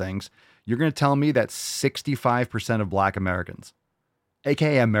of those things. You're going to tell me that 65% of Black Americans,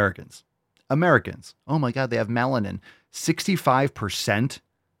 aka Americans, oh my God, they have melanin. 65%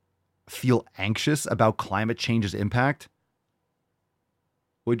 feel anxious about climate change's impact?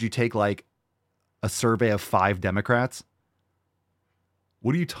 Would you take like a survey of 5 Democrats?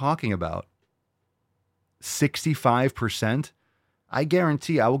 What are you talking about? 65%? I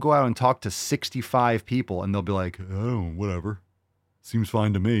guarantee I will go out and talk to 65 people and they'll be like, oh, whatever. Seems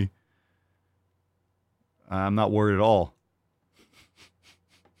fine to me. I'm not worried at all.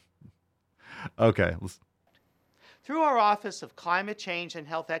 Okay. Through our Office of Climate Change and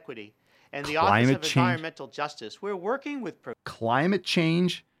Health Equity and the Office of Environmental Justice, we're working with... Climate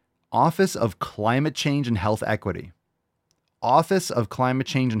Change, Office of Climate Change and Health Equity. Office of Climate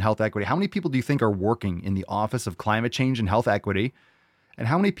Change and Health Equity. How many people do you think are working in the Office of Climate Change and Health Equity? And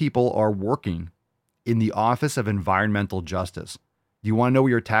how many people are working in the Office of Environmental Justice? Do you want to know where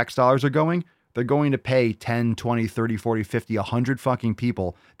your tax dollars are going? They're going to pay 10, 20, 30, 40, 50, 100 fucking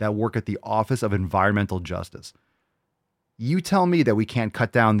people that work at the Office of Environmental Justice. You tell me that we can't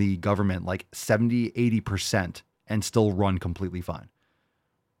cut down the government like 70, 80% and still run completely fine.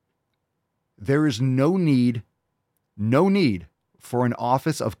 There is no need for an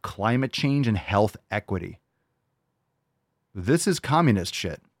Office of Climate Change and Health Equity. This is communist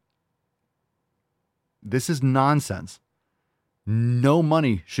shit. This is nonsense. No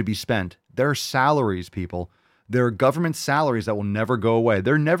money should be spent. There are salaries, people. There are government salaries that will never go away.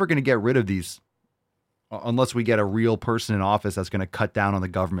 They're never going to get rid of these unless we get a real person in office that's going to cut down on the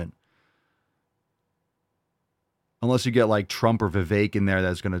government. Unless you get like Trump or Vivek in there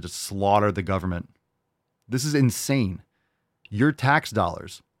that's going to just slaughter the government. This is insane. Your tax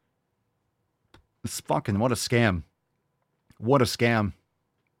dollars. It's fucking, what a scam. What a scam.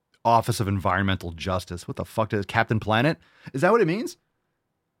 Office of Environmental Justice. What the fuck is Captain Planet? Is that what it means?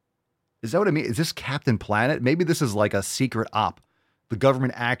 Is that what it means? Is this Captain Planet? Maybe this is like a secret op. The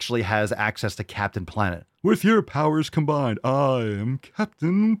government actually has access to Captain Planet. With your powers combined, I am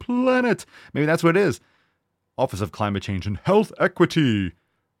Captain Planet. Maybe that's what it is. Office of Climate Change and Health Equity.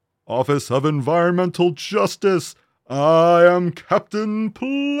 Office of Environmental Justice. I am Captain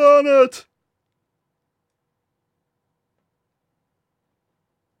Planet.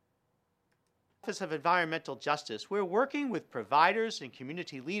 Office of Environmental Justice, we're working with providers and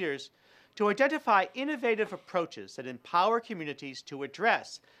community leaders to identify innovative approaches that empower communities to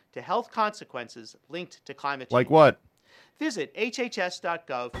address the health consequences linked to climate change. Like what? Visit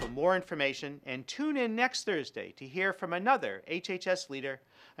hhs.gov for more information and tune in next Thursday to hear from another HHS leader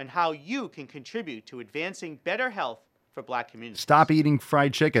on how you can contribute to advancing better health for Black communities. Stop eating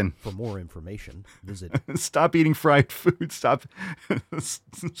fried chicken. For more information, visit... Stop eating fried food. Stop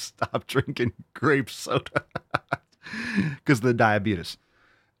drinking grape soda. Because of the diabetes.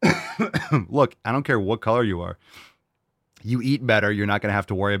 Look, I don't care what color you are. You eat better, you're not going to have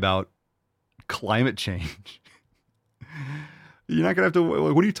to worry about climate change. You're not going to have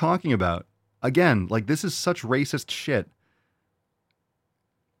to... What are you talking about? Again, like, this is such racist shit.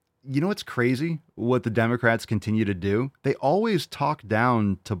 You know what's crazy? What the Democrats continue to do? They always talk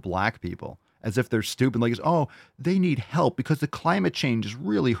down to Black people as if they're stupid. Like, oh, they need help because the climate change is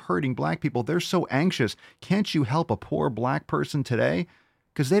really hurting Black people. They're so anxious. Can't you help a poor Black person today?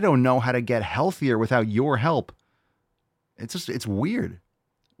 Because they don't know how to get healthier without your help. It's weird.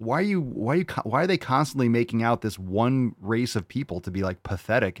 Why are they constantly making out this one race of people to be like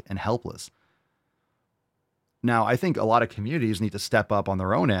pathetic and helpless? Now, I think a lot of communities need to step up on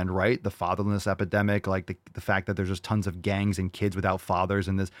their own end, right? The fatherless epidemic, like the fact that there's just tons of gangs and kids without fathers,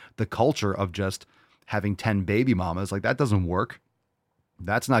 and the culture of just having 10 baby mamas, like that doesn't work.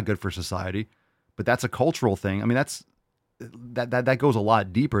 That's not good for society. But that's a cultural thing. I mean, that goes a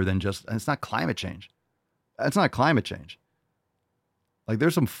lot deeper than just, and it's not climate change. It's not climate change. Like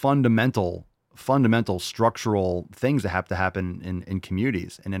there's some fundamental structural things that have to happen in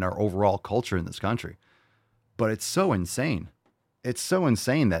communities and in our overall culture in this country. But it's so insane. It's so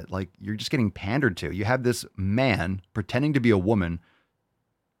insane that like you're just getting pandered to. You have this man pretending to be a woman,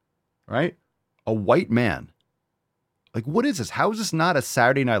 right? A white man. Like, what is this? How is this not a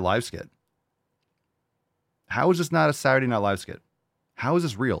Saturday Night Live skit? How is this not a Saturday Night Live skit? How is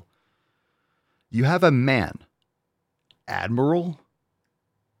this real? You have a man, Admiral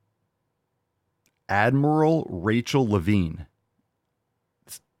Rachel Levine.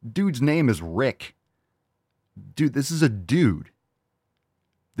 This dude's name is Rick. Dude, this is a dude.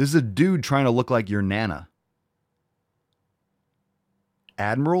 This is a dude trying to look like your Nana.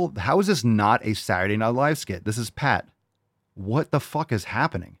 Admiral, how is this not a Saturday Night Live skit? This is Pat. What the fuck is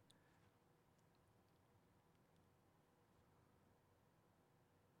happening?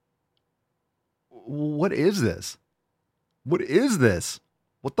 What is this? What is this?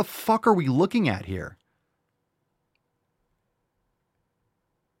 What the fuck are we looking at here?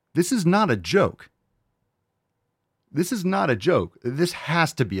 This is not a joke. This is not a joke. This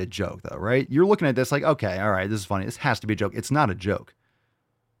has to be a joke, though, right? You're looking at this like, okay, all right, this is funny. This has to be a joke. It's not a joke.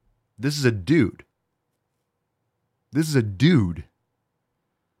 This is a dude. This is a dude.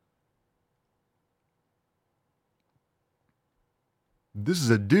 This is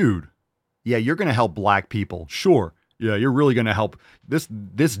a dude. Yeah, you're going to help black people. Sure. Yeah, you're really going to help. This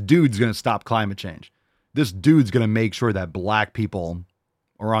dude's going to stop climate change. This dude's going to make sure that black people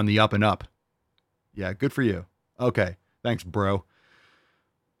are on the up and up. Yeah, good for you. Okay, thanks, bro.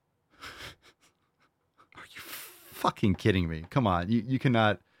 Are you fucking kidding me? Come on, you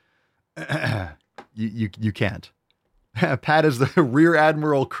cannot. you can't. Pat is the Rear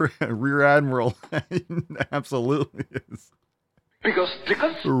Admiral. Rear Admiral. Absolutely is. Because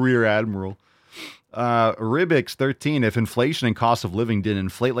Rear Admiral. Ribix 13. If inflation and cost of living didn't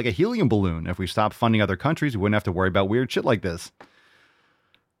inflate like a helium balloon, if we stopped funding other countries, we wouldn't have to worry about weird shit like this.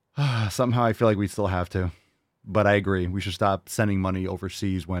 Somehow I feel like we still have to. But I agree. We should stop sending money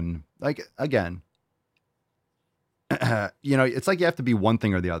overseas when, like, again, it's like you have to be one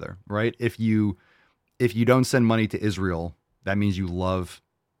thing or the other, right? If you don't send money to Israel, that means you love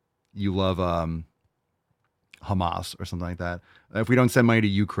Hamas or something like that. If we don't send money to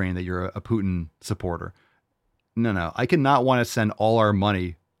Ukraine, that you're a Putin supporter. No. I cannot want to send all our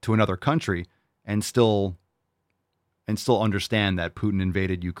money to another country and still understand that Putin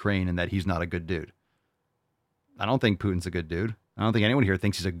invaded Ukraine and that he's not a good dude. I don't think Putin's a good dude. I don't think anyone here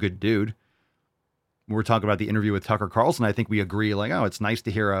thinks he's a good dude. When we're talking about the interview with Tucker Carlson, I think we agree, like, oh, it's nice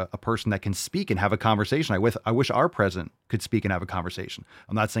to hear a person that can speak and have a conversation. I wish our president could speak and have a conversation.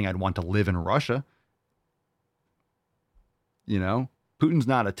 I'm not saying I'd want to live in Russia. Putin's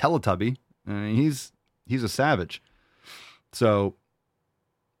not a Teletubby. I mean, he's a savage. So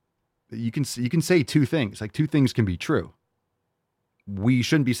you can say two things. Like, two things can be true. We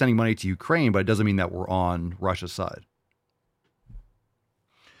shouldn't be sending money to Ukraine, but it doesn't mean that we're on Russia's side.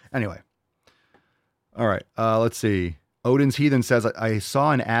 Anyway. All right. Let's see. Odin's Heathen says, I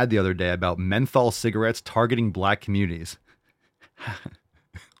saw an ad the other day about menthol cigarettes targeting black communities.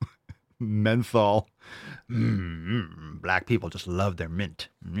 Menthol. Black people just love their mint.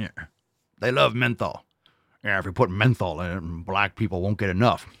 Yeah. They love menthol. Yeah, if we put menthol in it, black people won't get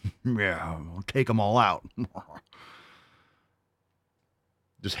enough. Yeah, we'll take them all out.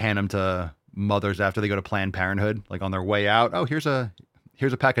 Just hand them to mothers after they go to Planned Parenthood, like on their way out. Oh, here's a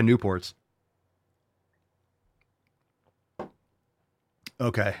pack of Newports.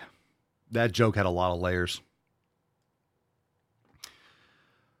 Okay. That joke had a lot of layers.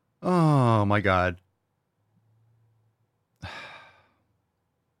 Oh my God.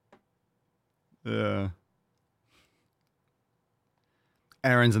 Yeah.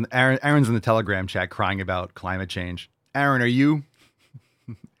 Aaron's in the Telegram chat crying about climate change. Aaron, are you?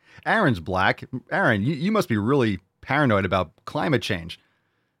 Aaron's black. Aaron, you must be really paranoid about climate change.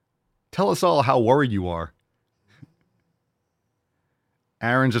 Tell us all how worried you are.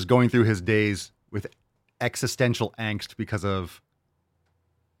 Aaron's just going through his days with existential angst because of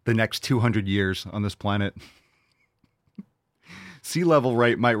the next 200 years on this planet. Sea level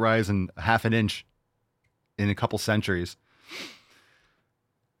might rise in half an inch in a couple centuries.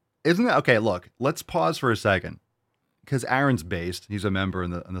 Isn't that okay? Look, let's pause for a second, because Aaron's based. He's a member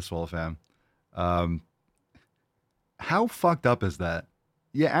in the Swallow fam. How fucked up is that?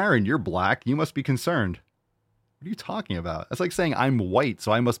 Yeah, Aaron, you're black. You must be concerned. What are you talking about? That's like saying I'm white,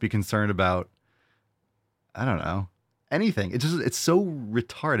 so I must be concerned about, I don't know, anything. It's so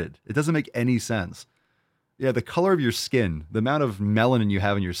retarded. It doesn't make any sense. Yeah, the color of your skin, the amount of melanin you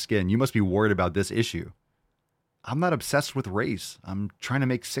have in your skin, you must be worried about this issue. I'm not obsessed with race. I'm trying to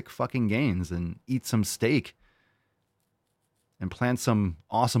make sick fucking gains and eat some steak and plant some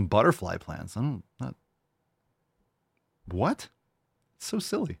awesome butterfly plants. What? It's so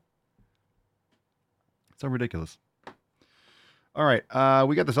silly. So ridiculous. All right.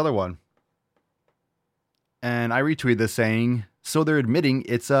 We got this other one. And I retweeted this saying, so they're admitting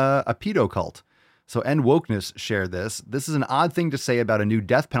it's a pedo cult. So End Wokeness shared this. This is an odd thing to say about a new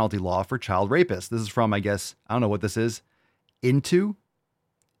death penalty law for child rapists. This is from, I guess, I don't know what this is. Into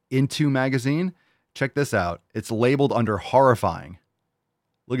magazine. Check this out. It's labeled under horrifying.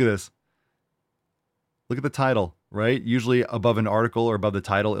 Look at this. Look at the title, right? Usually above an article or above the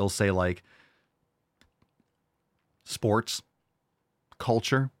title, it'll say like sports,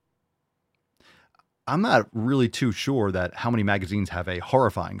 culture. I'm not really too sure that how many magazines have a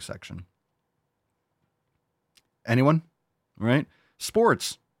horrifying section. Anyone? Right?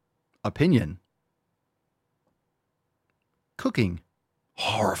 Sports, opinion, cooking,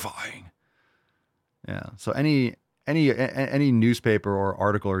 horrifying. Yeah. So any newspaper or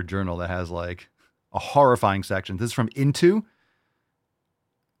article or journal that has like a horrifying section. This is from Into.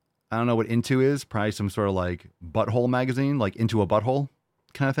 I don't know what Into is. Probably some sort of like butthole magazine, like Into a Butthole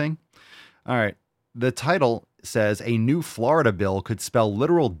kind of thing. All right. The title says a new Florida bill could spell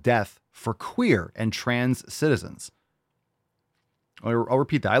literal death for queer and trans citizens. I'll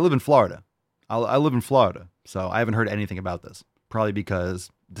repeat that. I live in Florida. I live in Florida, so I haven't heard anything about this. Probably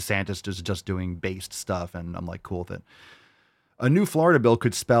because DeSantis is just doing based stuff, and I'm like cool with it. A new Florida bill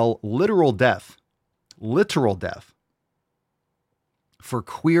could spell literal death for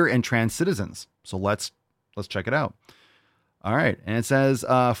queer and trans citizens. So let's check it out. All right. And it says,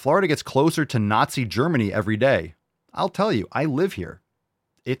 Florida gets closer to Nazi Germany every day. I'll tell you, I live here.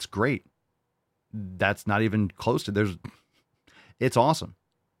 It's great. That's not even close to it's awesome.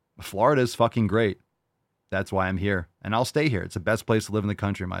 Florida is fucking great. That's why I'm here, and I'll stay here. It's the best place to live in the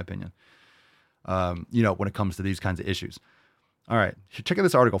country, in my opinion. When it comes to these kinds of issues. All right. Check out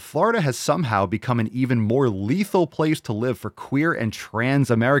this article. Florida has somehow become an even more lethal place to live for queer and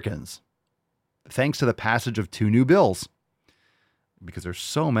trans Americans, thanks to the passage of 2 new bills. Because there's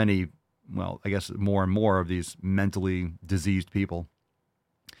so many, well, I guess more and more of these mentally diseased people.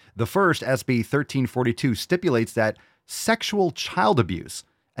 The first, SB 1342, stipulates that sexual child abuse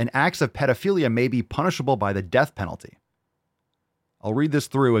and acts of pedophilia may be punishable by the death penalty. I'll read this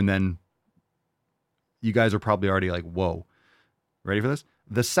through and then you guys are probably already like, whoa. Ready for this?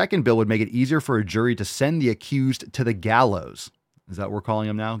 The second bill would make it easier for a jury to send the accused to the gallows. Is that what we're calling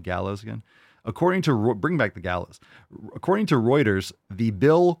them now? Gallows again? Bring back the gallows. According to Reuters, the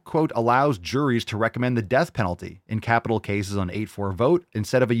bill, quote, allows juries to recommend the death penalty in capital cases on 8-4 vote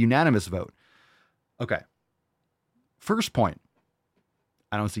instead of a unanimous vote. Okay. First point.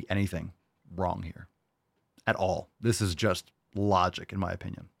 I don't see anything wrong here at all. This is just logic, in my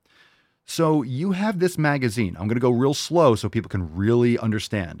opinion. So you have this magazine. I'm going to go real slow so people can really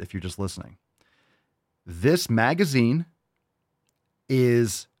understand if you're just listening. This magazine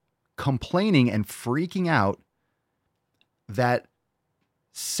is complaining and freaking out that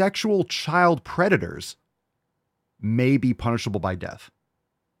sexual child predators may be punishable by death.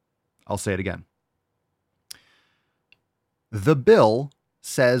 I'll say it again. The bill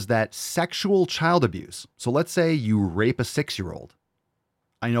says that sexual child abuse. So let's say you rape a 6-year-old.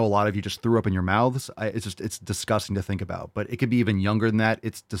 I know a lot of you just threw up in your mouths. It's disgusting to think about, but it could be even younger than that.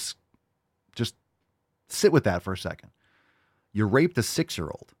 It's just sit with that for a second. You raped a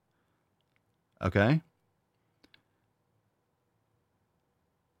 6-year-old. Okay.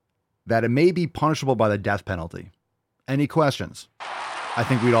 That it may be punishable by the death penalty. Any questions? I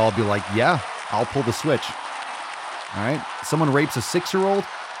think we'd all be like, yeah, I'll pull the switch. All right. Someone rapes a 6-year-old.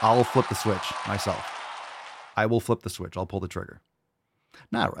 I'll flip the switch myself. I will flip the switch. I'll pull the trigger.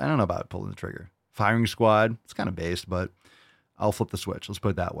 I don't know about pulling the trigger. Firing squad. It's kind of based, but I'll flip the switch. Let's put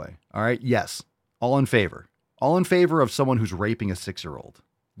it that way. All right. Yes. All in favor. All in favor of someone who's raping a 6-year-old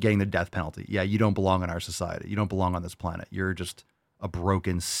getting the death penalty. Yeah. You don't belong in our society. You don't belong on this planet. You're just a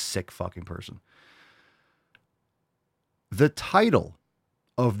broken, sick fucking person. The title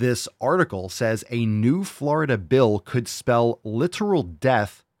of this article says a new Florida bill could spell literal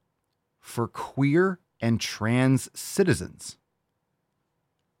death for queer and trans citizens.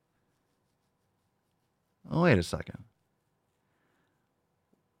 Oh, wait a second.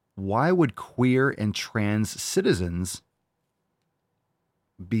 Why would queer and trans citizens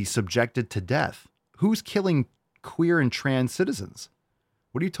be subjected to death? Who's killing queer and trans citizens?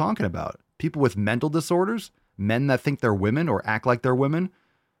 What are you talking about? People with mental disorders? Men that think they're women or act like they're women?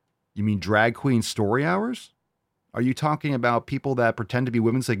 You mean drag queen story hours? Are you talking about people that pretend to be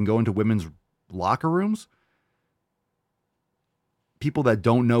women so they can go into women's locker rooms? People that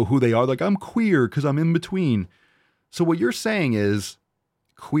don't know who they are, like, I'm queer because I'm in between. So what you're saying is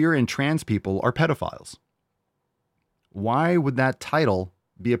queer and trans people are pedophiles. Why would that title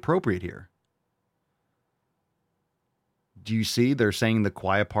be appropriate here? Do you see? They're saying the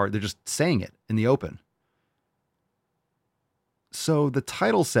quiet part. They're just saying it in the open. So the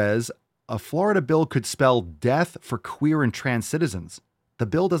title says a Florida bill could spell death for queer and trans citizens. The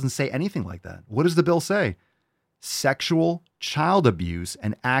bill doesn't say anything like that. What does the bill say? Sexual, child abuse,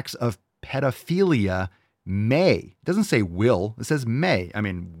 and acts of pedophilia may. It doesn't say will. It says may. I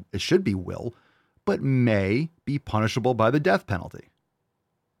mean, it should be will, but may be punishable by the death penalty.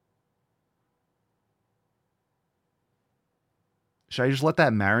 Should I just let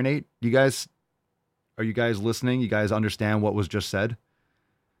that marinate? Are you guys listening? You guys understand what was just said?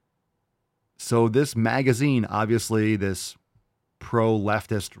 So this magazine, obviously this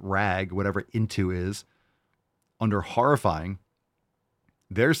pro-leftist rag, whatever Into is, under Horrifying,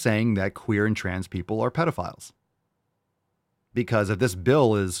 they're saying that queer and trans people are pedophiles. Because if this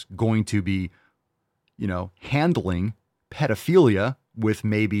bill is going to be, handling pedophilia with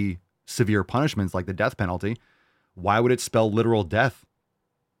maybe severe punishments like the death penalty, why would it spell literal death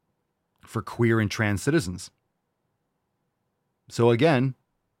for queer and trans citizens? So again,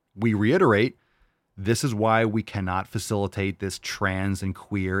 we reiterate, this is why we cannot facilitate this trans and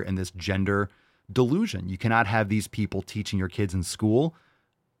queer and this gender delusion. You cannot have these people teaching your kids in school,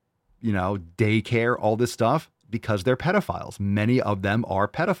 daycare, all this stuff, because they're pedophiles. Many of them are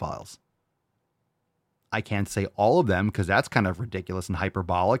pedophiles. I can't say all of them because that's kind of ridiculous and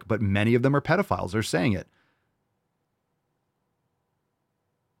hyperbolic, but many of them are pedophiles. They're saying it.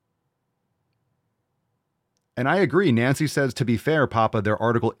 And I agree. Nancy says, to be fair, Papa, their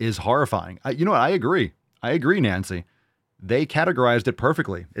article is horrifying. You know what? I agree. I agree, Nancy. They categorized it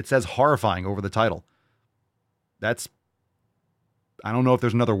perfectly. It says horrifying over the title. I don't know if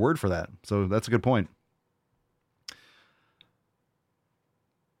there's another word for that. So that's a good point.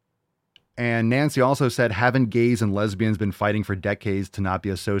 And Nancy also said, haven't gays and lesbians been fighting for decades to not be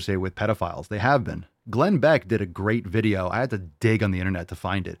associated with pedophiles? They have been. Glenn Beck did a great video. I had to dig on the internet to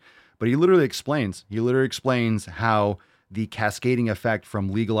find it. But he literally explains how the cascading effect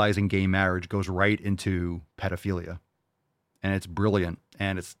from legalizing gay marriage goes right into pedophilia. And it's brilliant.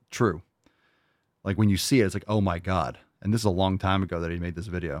 And it's true. Like when you see it, it's like, oh my God. And this is a long time ago that he made this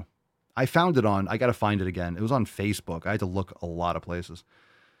video. I found it I got to find it again. It was on Facebook. I had to look a lot of places.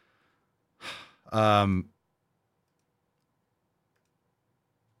 But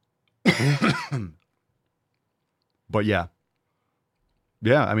yeah.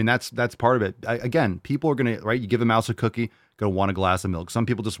 Yeah, I mean, that's part of it. Again, people are going to, right? You give a mouse a cookie, going to want a glass of milk. Some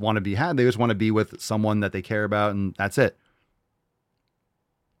people just want to be had. They just want to be with someone that they care about, and that's it.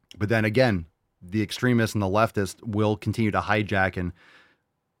 But then again, the extremists and the leftists will continue to hijack, and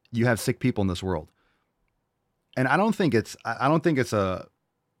you have sick people in this world. And I don't think it's not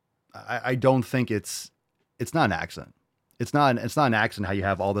an accident. It's not an accident how you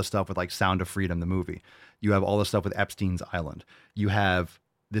have all this stuff with like Sound of Freedom, the movie. You have all this stuff with Epstein's Island. You have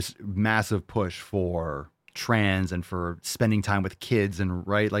this massive push for trans and for spending time with kids and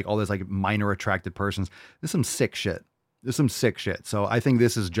right, like all this like minor attracted persons. There's some sick shit. So I think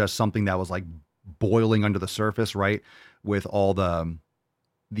this is just something that was like boiling under the surface, right? With all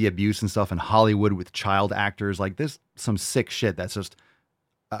the abuse and stuff in Hollywood with child actors. Like there's some sick shit that's just,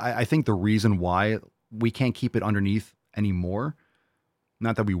 I think the reason why we can't keep it underneath anymore,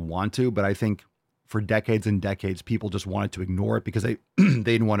 not that we want to, but I think for decades and decades, people just wanted to ignore it because they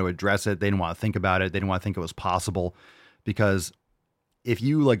didn't want to address it. They didn't want to think about it. They didn't want to think it was possible. Because if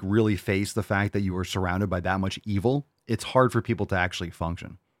you like really face the fact that you were surrounded by that much evil, it's hard for people to actually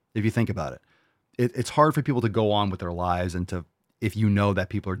function. If you think about it, it's hard for people to go on with their lives if you know that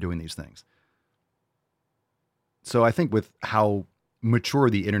people are doing these things. So I think with how mature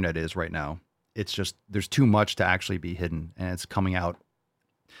the internet is right now, it's just, there's too much to actually be hidden, and it's coming out.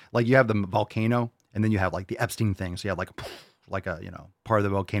 Like you have the volcano, and then you have like the Epstein thing. So you have like a, part of the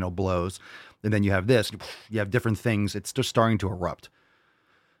volcano blows, and then you have this, you have different things. It's just starting to erupt.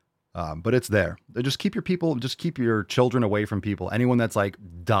 But it's there. Just keep your children away from people. Anyone that's like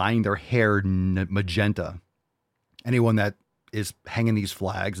dyeing their hair magenta, anyone that is hanging these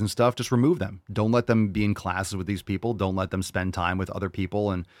flags and stuff, just remove them. Don't let them be in classes with these people. Don't let them spend time with other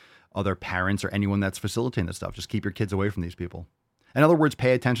people and other parents or anyone that's facilitating this stuff. Just keep your kids away from these people. In other words,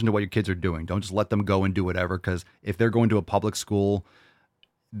 pay attention to what your kids are doing. Don't just let them go and do whatever, because if they're going to a public school,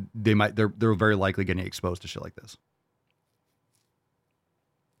 they're very likely getting exposed to shit like this.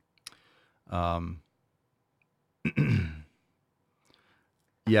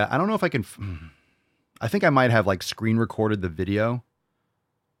 Yeah, I don't know if I can. I think I might have like screen recorded the video.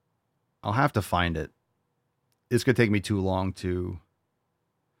 I'll have to find it. It's going to take me too long to.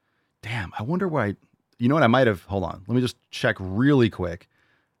 Damn, I wonder why. You know what? I might have. Hold on. Let me just check really quick.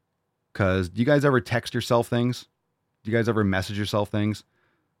 Because do you guys ever text yourself things? Do you guys ever message yourself things?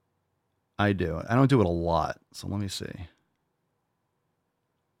 I do. I don't do it a lot. So let me see.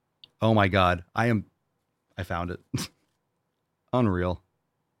 Oh my God. I found it. Unreal.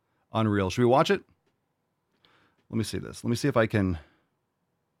 Should we watch it? Let me see this. Let me see if I can.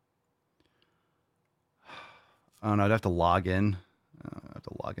 Oh no, I'd have to log in. I have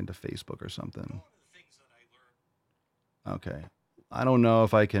to log into Facebook or something. Okay. I don't know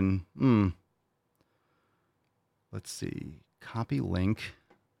if I can. Let's see. Copy link.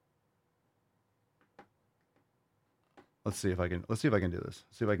 Let's see if I can do this.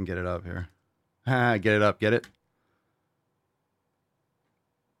 See if I can get it up here. Get it up. Get it?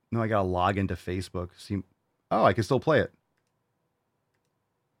 No, I gotta log into Facebook. See. Oh, I can still play it.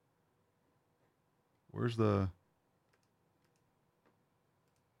 Where's the?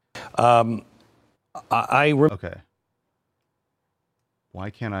 Okay. Why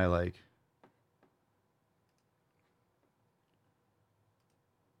can't I like?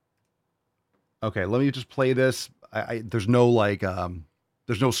 Okay, let me just play this. There's no like,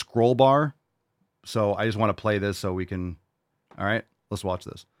 there's no scroll bar, so I just want to play this so we can. All right, let's watch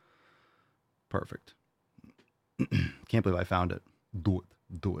this. Perfect. Can't believe I found it. Do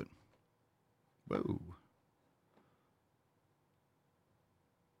it. Whoa.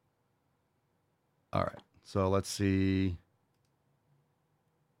 All right, so let's see.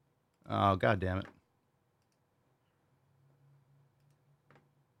 Oh, God damn it.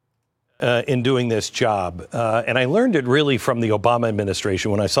 In doing this job. And I learned it really from the Obama administration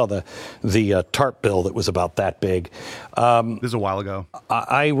when I saw the TARP bill that was about that big. This is a while ago.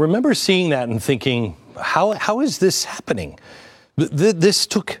 I remember seeing that and thinking, how is this happening? This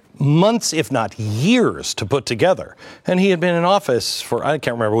took months, if not years, to put together. And he had been in office for, I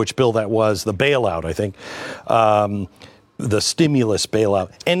can't remember which bill that was, the bailout, I think, the stimulus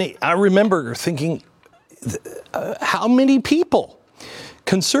bailout. And I remember thinking, how many people?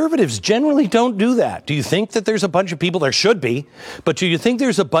 Conservatives generally don't do that. Do you think that there's a bunch of people? There should be. But do you think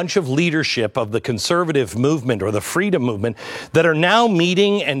there's a bunch of leadership of the conservative movement or the freedom movement that are now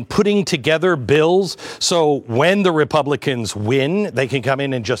meeting and putting together bills so when the Republicans win, they can come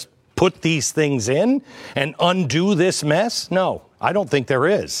in and just put these things in and undo this mess? No, I don't think there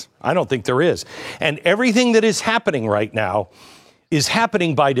is. And everything that is happening right now is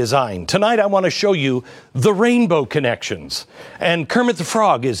happening by design. Tonight, I want to show you the rainbow connections. And Kermit the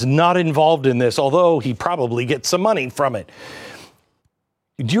Frog is not involved in this, although he probably gets some money from it.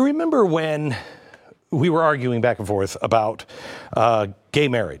 Do you remember when we were arguing back and forth about gay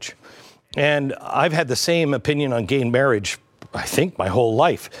marriage? And I've had the same opinion on gay marriage, I think, my whole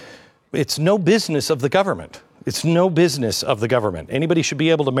life. It's no business of the government. It's no business of the government. Anybody should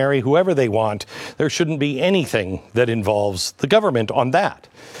be able to marry whoever they want. There shouldn't be anything that involves the government on that.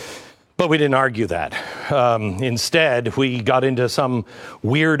 But we didn't argue that. Instead, we got into some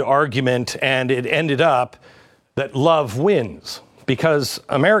weird argument, and it ended up that love wins because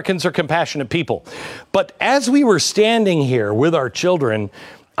Americans are compassionate people. But as we were standing here with our children,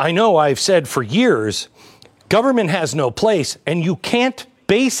 I know I've said for years, government has no place, and you can't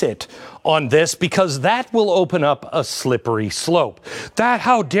base it on this because that will open up a slippery slope.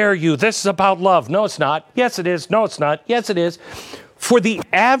 How dare you? This is about love. No, it's not. Yes, it is. No, it's not. Yes, it is. For the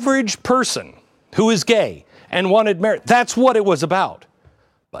average person who is gay and wanted marriage, that's what it was about,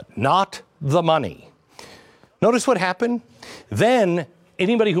 but not the money. Notice what happened? Then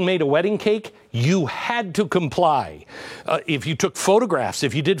anybody who made a wedding cake, you had to comply. If you took photographs,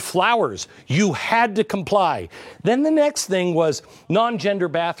 if you did flowers, you had to comply. Then the next thing was non-gender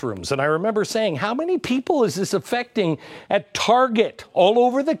bathrooms. And I remember saying, how many people is this affecting at Target all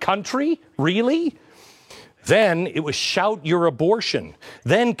over the country? Really? Then it was shout your abortion.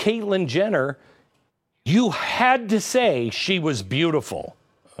 Then Caitlyn Jenner, you had to say she was beautiful.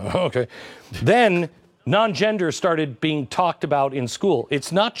 Okay. Then non-gender started being talked about in school.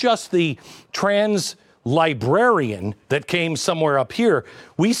 It's not just the trans librarian that came somewhere up here.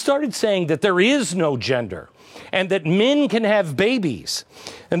 We started saying that there is no gender and that men can have babies.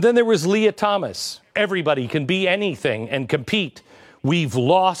 And then there was Leah Thomas. Everybody can be anything and compete. We've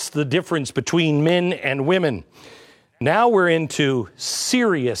lost the difference between men and women. Now we're into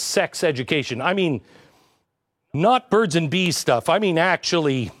serious sex education. I mean, not birds and bees stuff. I mean,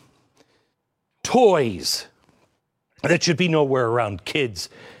 actually toys that should be nowhere around kids,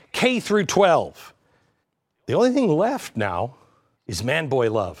 K through 12. The only thing left now is man-boy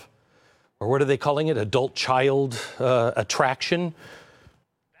love. Or what are they calling it? Adult-child attraction.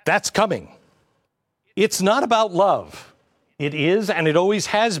 That's coming. It's not about love. It is, and it always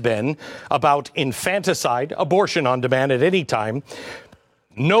has been, about infanticide, abortion on demand at any time,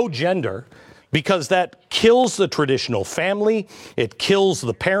 no gender, because that kills the traditional family, it kills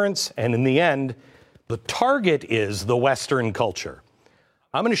the parents, and in the end, the target is the Western culture.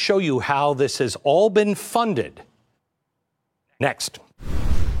 I'm going to show you how this has all been funded. Next.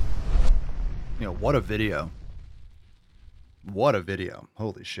 You know, what a video. What a video.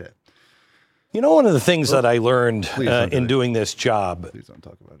 Holy shit. You know, one of the things that I learned in doing this job. Please don't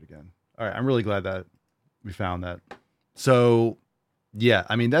talk about it again. All right. I'm really glad that we found that. So, yeah,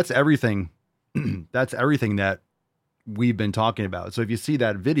 I mean, that's everything. That's everything that we've been talking about. So if you see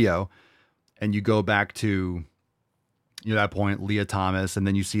that video and you go back to, you know, that point, Leah Thomas, and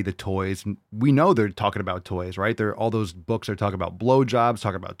then you see the toys, and we know they're talking about toys, right? They're all those books are talking about blowjobs,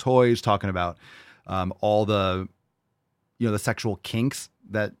 talking about toys, talking about all the, you know, the sexual kinks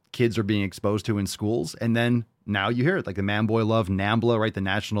that kids are being exposed to in schools. And then now you hear it, like the Man Boy Love, NAMBLA, right? The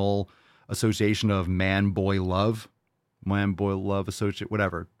National Association of Man Boy Love Associate,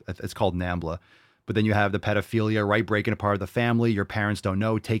 whatever. It's called NAMBLA. But then you have the pedophilia, right? Breaking apart the family. Your parents don't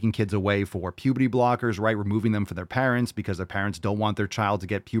know, taking kids away for puberty blockers, right? Removing them from their parents because their parents don't want their child to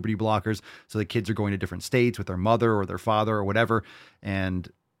get puberty blockers. So the kids are going to different states with their mother or their father or whatever.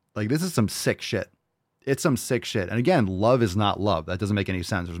 And like, this is some sick shit. It's some sick shit. And again, love is not love. That doesn't make any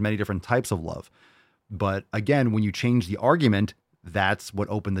sense. There's many different types of love. But again, when you change the argument, that's what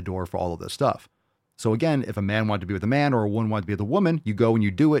opened the door for all of this stuff. So again, if a man wanted to be with a man or a woman wanted to be with a woman, you go and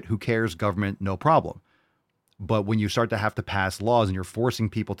you do it. Who cares? Government, no problem. But when you start to have to pass laws and you're forcing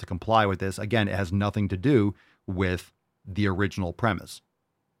people to comply with this, again, it has nothing to do with the original premise.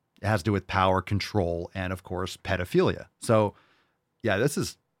 It has to do with power, control, and of course, pedophilia. So yeah,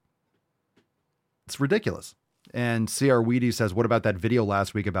 it's ridiculous. And C.R. Weedy says, what about that video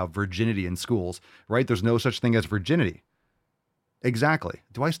last week about virginity in schools, right? There's no such thing as virginity. Exactly.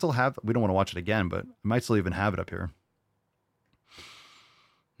 Do I still have, we don't want to watch it again, but I might still even have it up here.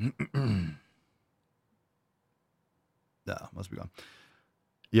 No, must be gone.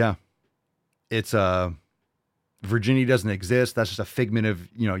 Yeah. It's virginity doesn't exist. That's just a figment of,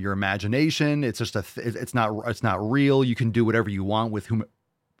 you know, your imagination. It's just it's not real. You can do whatever you want with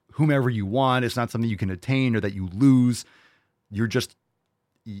whomever you want. It's not something you can attain or that you lose.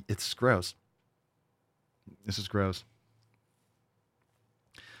 It's gross. This is gross.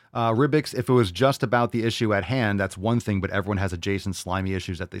 Ribix, if it was just about the issue at hand, that's one thing, but everyone has adjacent slimy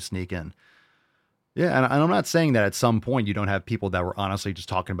issues that they sneak in. Yeah, and I'm not saying that at some point you don't have people that were honestly just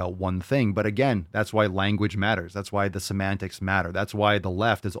talking about one thing, but again, that's why language matters. That's why the semantics matter. That's why the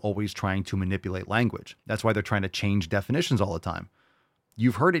left is always trying to manipulate language. That's why they're trying to change definitions all the time.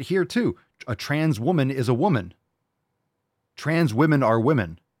 You've heard it here too. A trans woman is a woman. Trans women are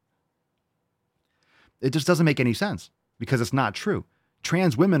women. It just doesn't make any sense because it's not true.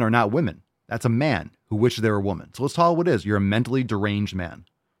 Trans women are not women. That's a man who wishes they were a woman. So let's tell what it is. You're a mentally deranged man.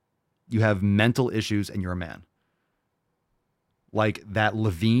 You have mental issues and you're a man. Like that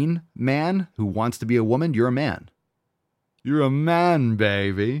Levine man who wants to be a woman, you're a man. You're a man,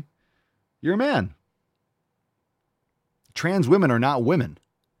 baby. You're a man. Trans women are not women.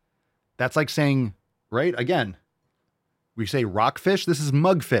 That's like saying, right? Again, we say rockfish. This is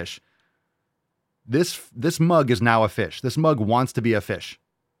mugfish. This mug is now a fish. This mug wants to be a fish.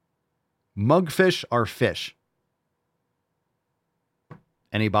 Mugfish are fish.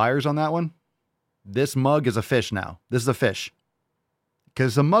 Any buyers on that one? This mug is a fish now. This is a fish.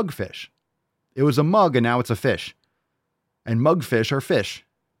 Because it's a mugfish. It was a mug and now it's a fish. And mugfish are fish.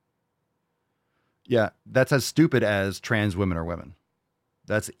 Yeah, that's as stupid as trans women are women.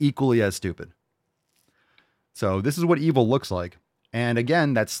 That's equally as stupid. So this is what evil looks like. And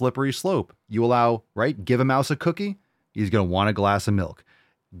again, that slippery slope. You allow, right? Give a mouse a cookie, he's going to want a glass of milk.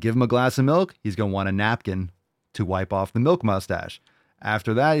 Give him a glass of milk, he's going to want a napkin to wipe off the milk mustache.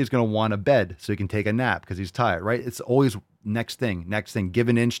 After that, he's going to want a bed so he can take a nap because he's tired, right? It's always next thing. Give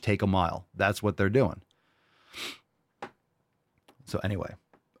an inch, take a mile. That's what they're doing. So anyway,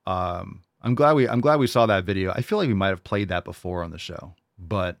 I'm glad we saw that video. I feel like we might have played that before on the show,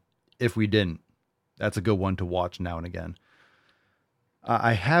 but if we didn't, that's a good one to watch now and again.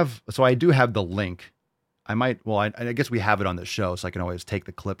 I do have the link. I guess we have it on the show, so I can always take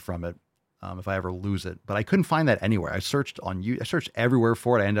the clip from it if I ever lose it. But I couldn't find that anywhere. I searched everywhere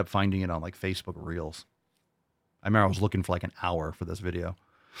for it. I ended up finding it on like Facebook Reels. I remember I was looking for like an hour for this video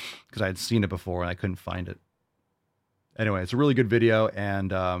because I had seen it before and I couldn't find it. Anyway, it's a really good video,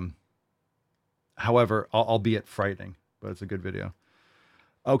 and however, albeit frightening, but it's a good video.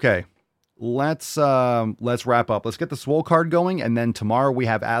 Okay. Let's wrap up. Let's get the Swole card going. And then tomorrow we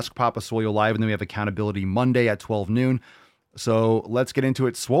have Ask Papa Swole live. And then we have Accountability Monday at 12 noon. So let's get into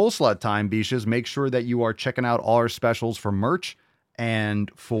it. Swole Slut time, Beaches. Make sure that you are checking out all our specials for merch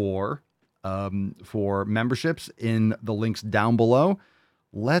and for memberships in the links down below.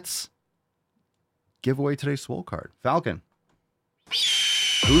 Let's give away today's Swole card. Falcon.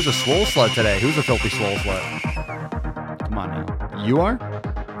 Who's a swole slut today? Who's a filthy swole slut? Come on now. You are?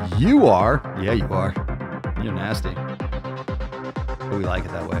 You are? Yeah, you are. You're nasty. But we like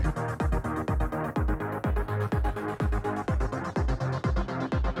it that way.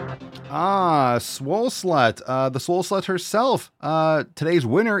 Swole Slut. The Swole Slut herself. Today's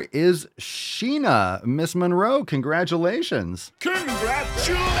winner is Sheena. Miss Monroe, congratulations.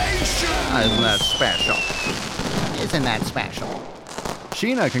 Congratulations! Isn't that special? Isn't that special?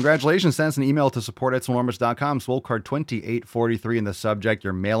 Sheena, congratulations. Send us an email to support@swolenormous.com. Swole card 2843 in the subject,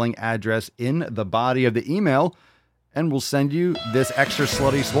 your mailing address in the body of the email, and we'll send you this extra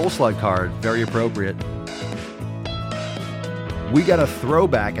slutty Swole Slut card. Very appropriate. We got a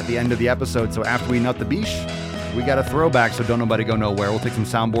throwback at the end of the episode, so after we nut the beach, we got a throwback, so don't nobody go nowhere. We'll take some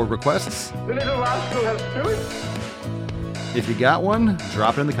soundboard requests. The little rascal has spirit. If you got one,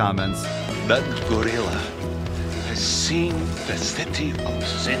 drop it in the comments. That gorilla has seen the city of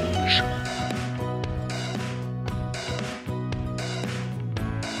Zinj.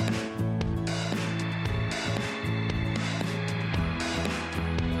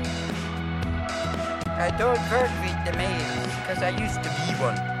 I don't work with the males, because I used to be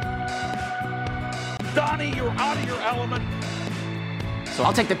one. Donnie, you're out of your element. So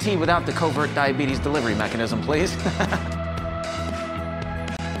I'll take the tea without the covert diabetes delivery mechanism, please.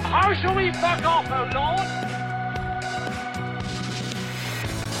 How shall we fuck off, oh Lord?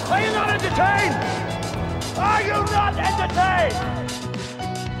 Are you not entertained? Are you not entertained?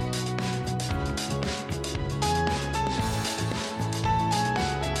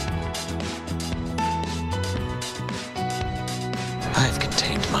 I've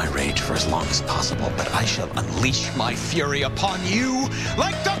contained my rage for as long as possible, but I shall unleash my fury upon you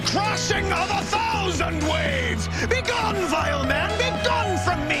like the crashing of 1,000 waves! Begone, vile man! Begone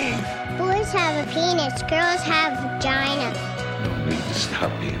from me! Boys have a penis, girls have vagina. No need to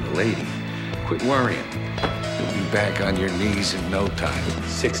stop being a lady. Quit worrying. You'll be back on your knees in no time.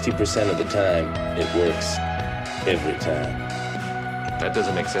 60% of the time, it works. Every time. That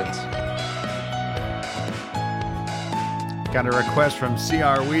doesn't make sense. Got a request from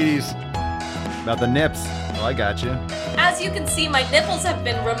CR Wheaties about the nips. Oh, I got you. As you can see, my nipples have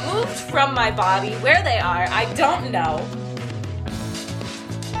been removed from my body. Where they are, I don't know.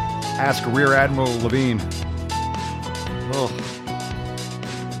 Ask Rear Admiral Levine. Oh.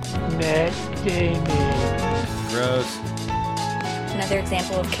 Matt Damon. Gross. Another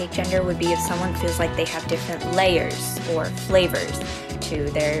example of cake gender would be if someone feels like they have different layers or flavors to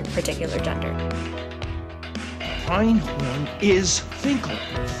their particular gender. Einhorn is Finkel.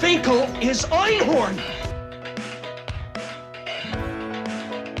 Finkel is Einhorn!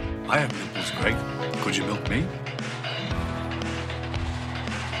 I have nipples, Greg. Could you milk me?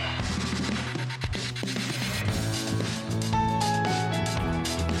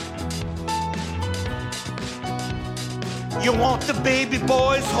 You want the baby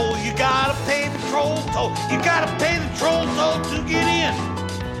boy's hole, you gotta pay the troll toll. You gotta pay the troll toll to get in.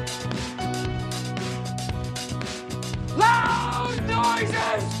 Loud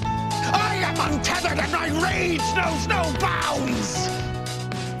noises! I am untethered and my rage knows no bounds!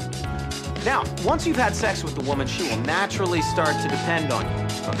 Now, once you've had sex with the woman, she will naturally start to depend on you,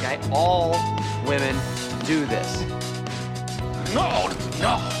 okay? All women do this. No,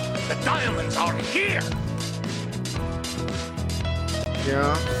 the diamonds are here!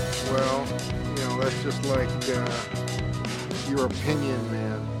 Yeah, well, you know, that's just like your opinion,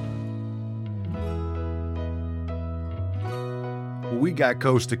 man. We got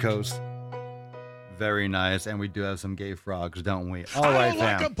Coast to Coast. Very nice. And we do have some gay frogs, don't we? All right, I don't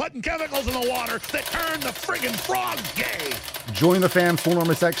like fam. them putting chemicals in the water that turn the friggin' frogs gay. Join the fam,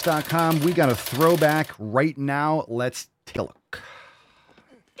 swolenormousx.com. We got a throwback right now. Let's take a look.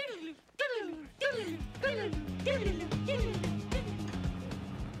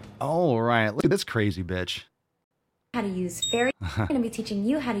 All right. Look at this crazy bitch. How to use fairy. I'm going to be teaching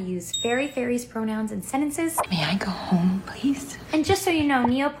you how to use fairies, pronouns, and sentences. May I go home, please? And just so you know,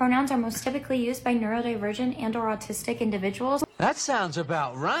 neopronouns are most typically used by neurodivergent and or autistic individuals. That sounds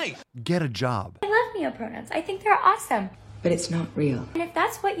about right. Get a job. I love neopronouns. I think they're awesome. But it's not real. And if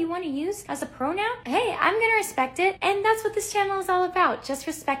that's what you want to use as a pronoun, hey, I'm going to respect it. And that's what this channel is all about. Just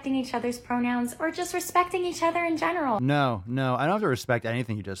respecting each other's pronouns or just respecting each other in general. No, I don't have to respect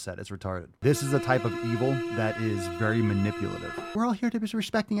anything you just said. It's retarded. This is a type of evil that is very manipulative. We're all here to be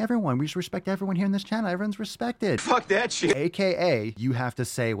respecting everyone. We just respect everyone here in this channel. Everyone's respected. Fuck that shit. AKA, you have to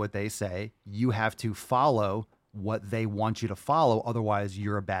say what they say. You have to follow what they want you to follow. Otherwise,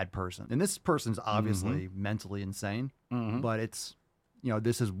 you're a bad person. And this person's obviously mentally insane. But it's, you know,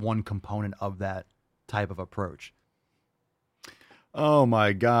 this is one component of that type of approach. Oh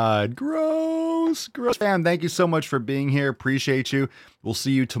my God. Gross. Fam, thank you so much for being here. Appreciate you. We'll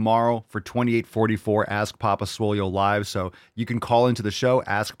see you tomorrow for 2844 Ask Papa Swolio Live. So you can call into the show,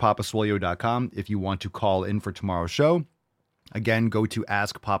 askpapaswolio.com, if you want to call in for tomorrow's show. Again, go to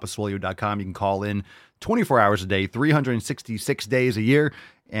askpapaswolio.com. You can call in 24 hours a day, 366 days a year,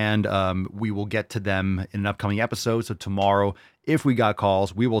 and we will get to them in an upcoming episode. So tomorrow, if we got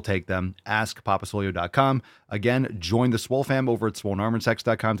calls, we will take them. AskPapaSwolio.com. Again, join the Swole fam over at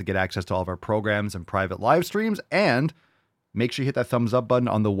SwollenArmorandSex.com to get access to all of our programs and private live streams. And make sure you hit that thumbs up button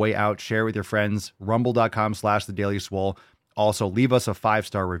on the way out. Share with your friends. Rumble.com/TheDailySwole. Also, leave us a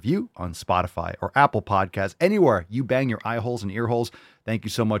 5-star review on Spotify or Apple Podcasts, anywhere you bang your eye holes and ear holes. Thank you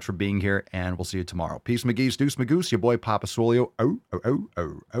so much for being here, and we'll see you tomorrow. Peace, McGee's, Deuce Magoose, your boy Papa Swolio.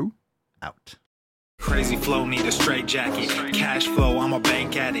 Out. Crazy flow, need a straight jacket. Cash flow, I'm a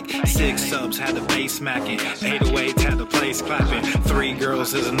bank addict. 6 subs, had the bass smacking. 808s, had the place clapping. 3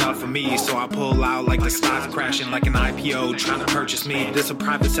 girls is enough for me, so I pull out like the stock crashing. Like an IPO trying to purchase me. This a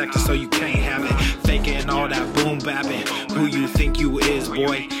private sector, so you can't have it. Faking all that boom bapping. Who you think you is,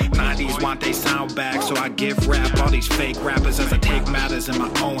 boy? 90s want they sound back, so I give rap all these fake rappers as I take matters in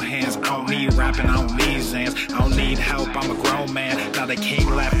my own hands. I don't need rapping, I don't need Zans. I don't need help, I'm a grown man. Now they king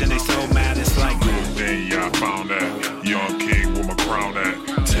left and they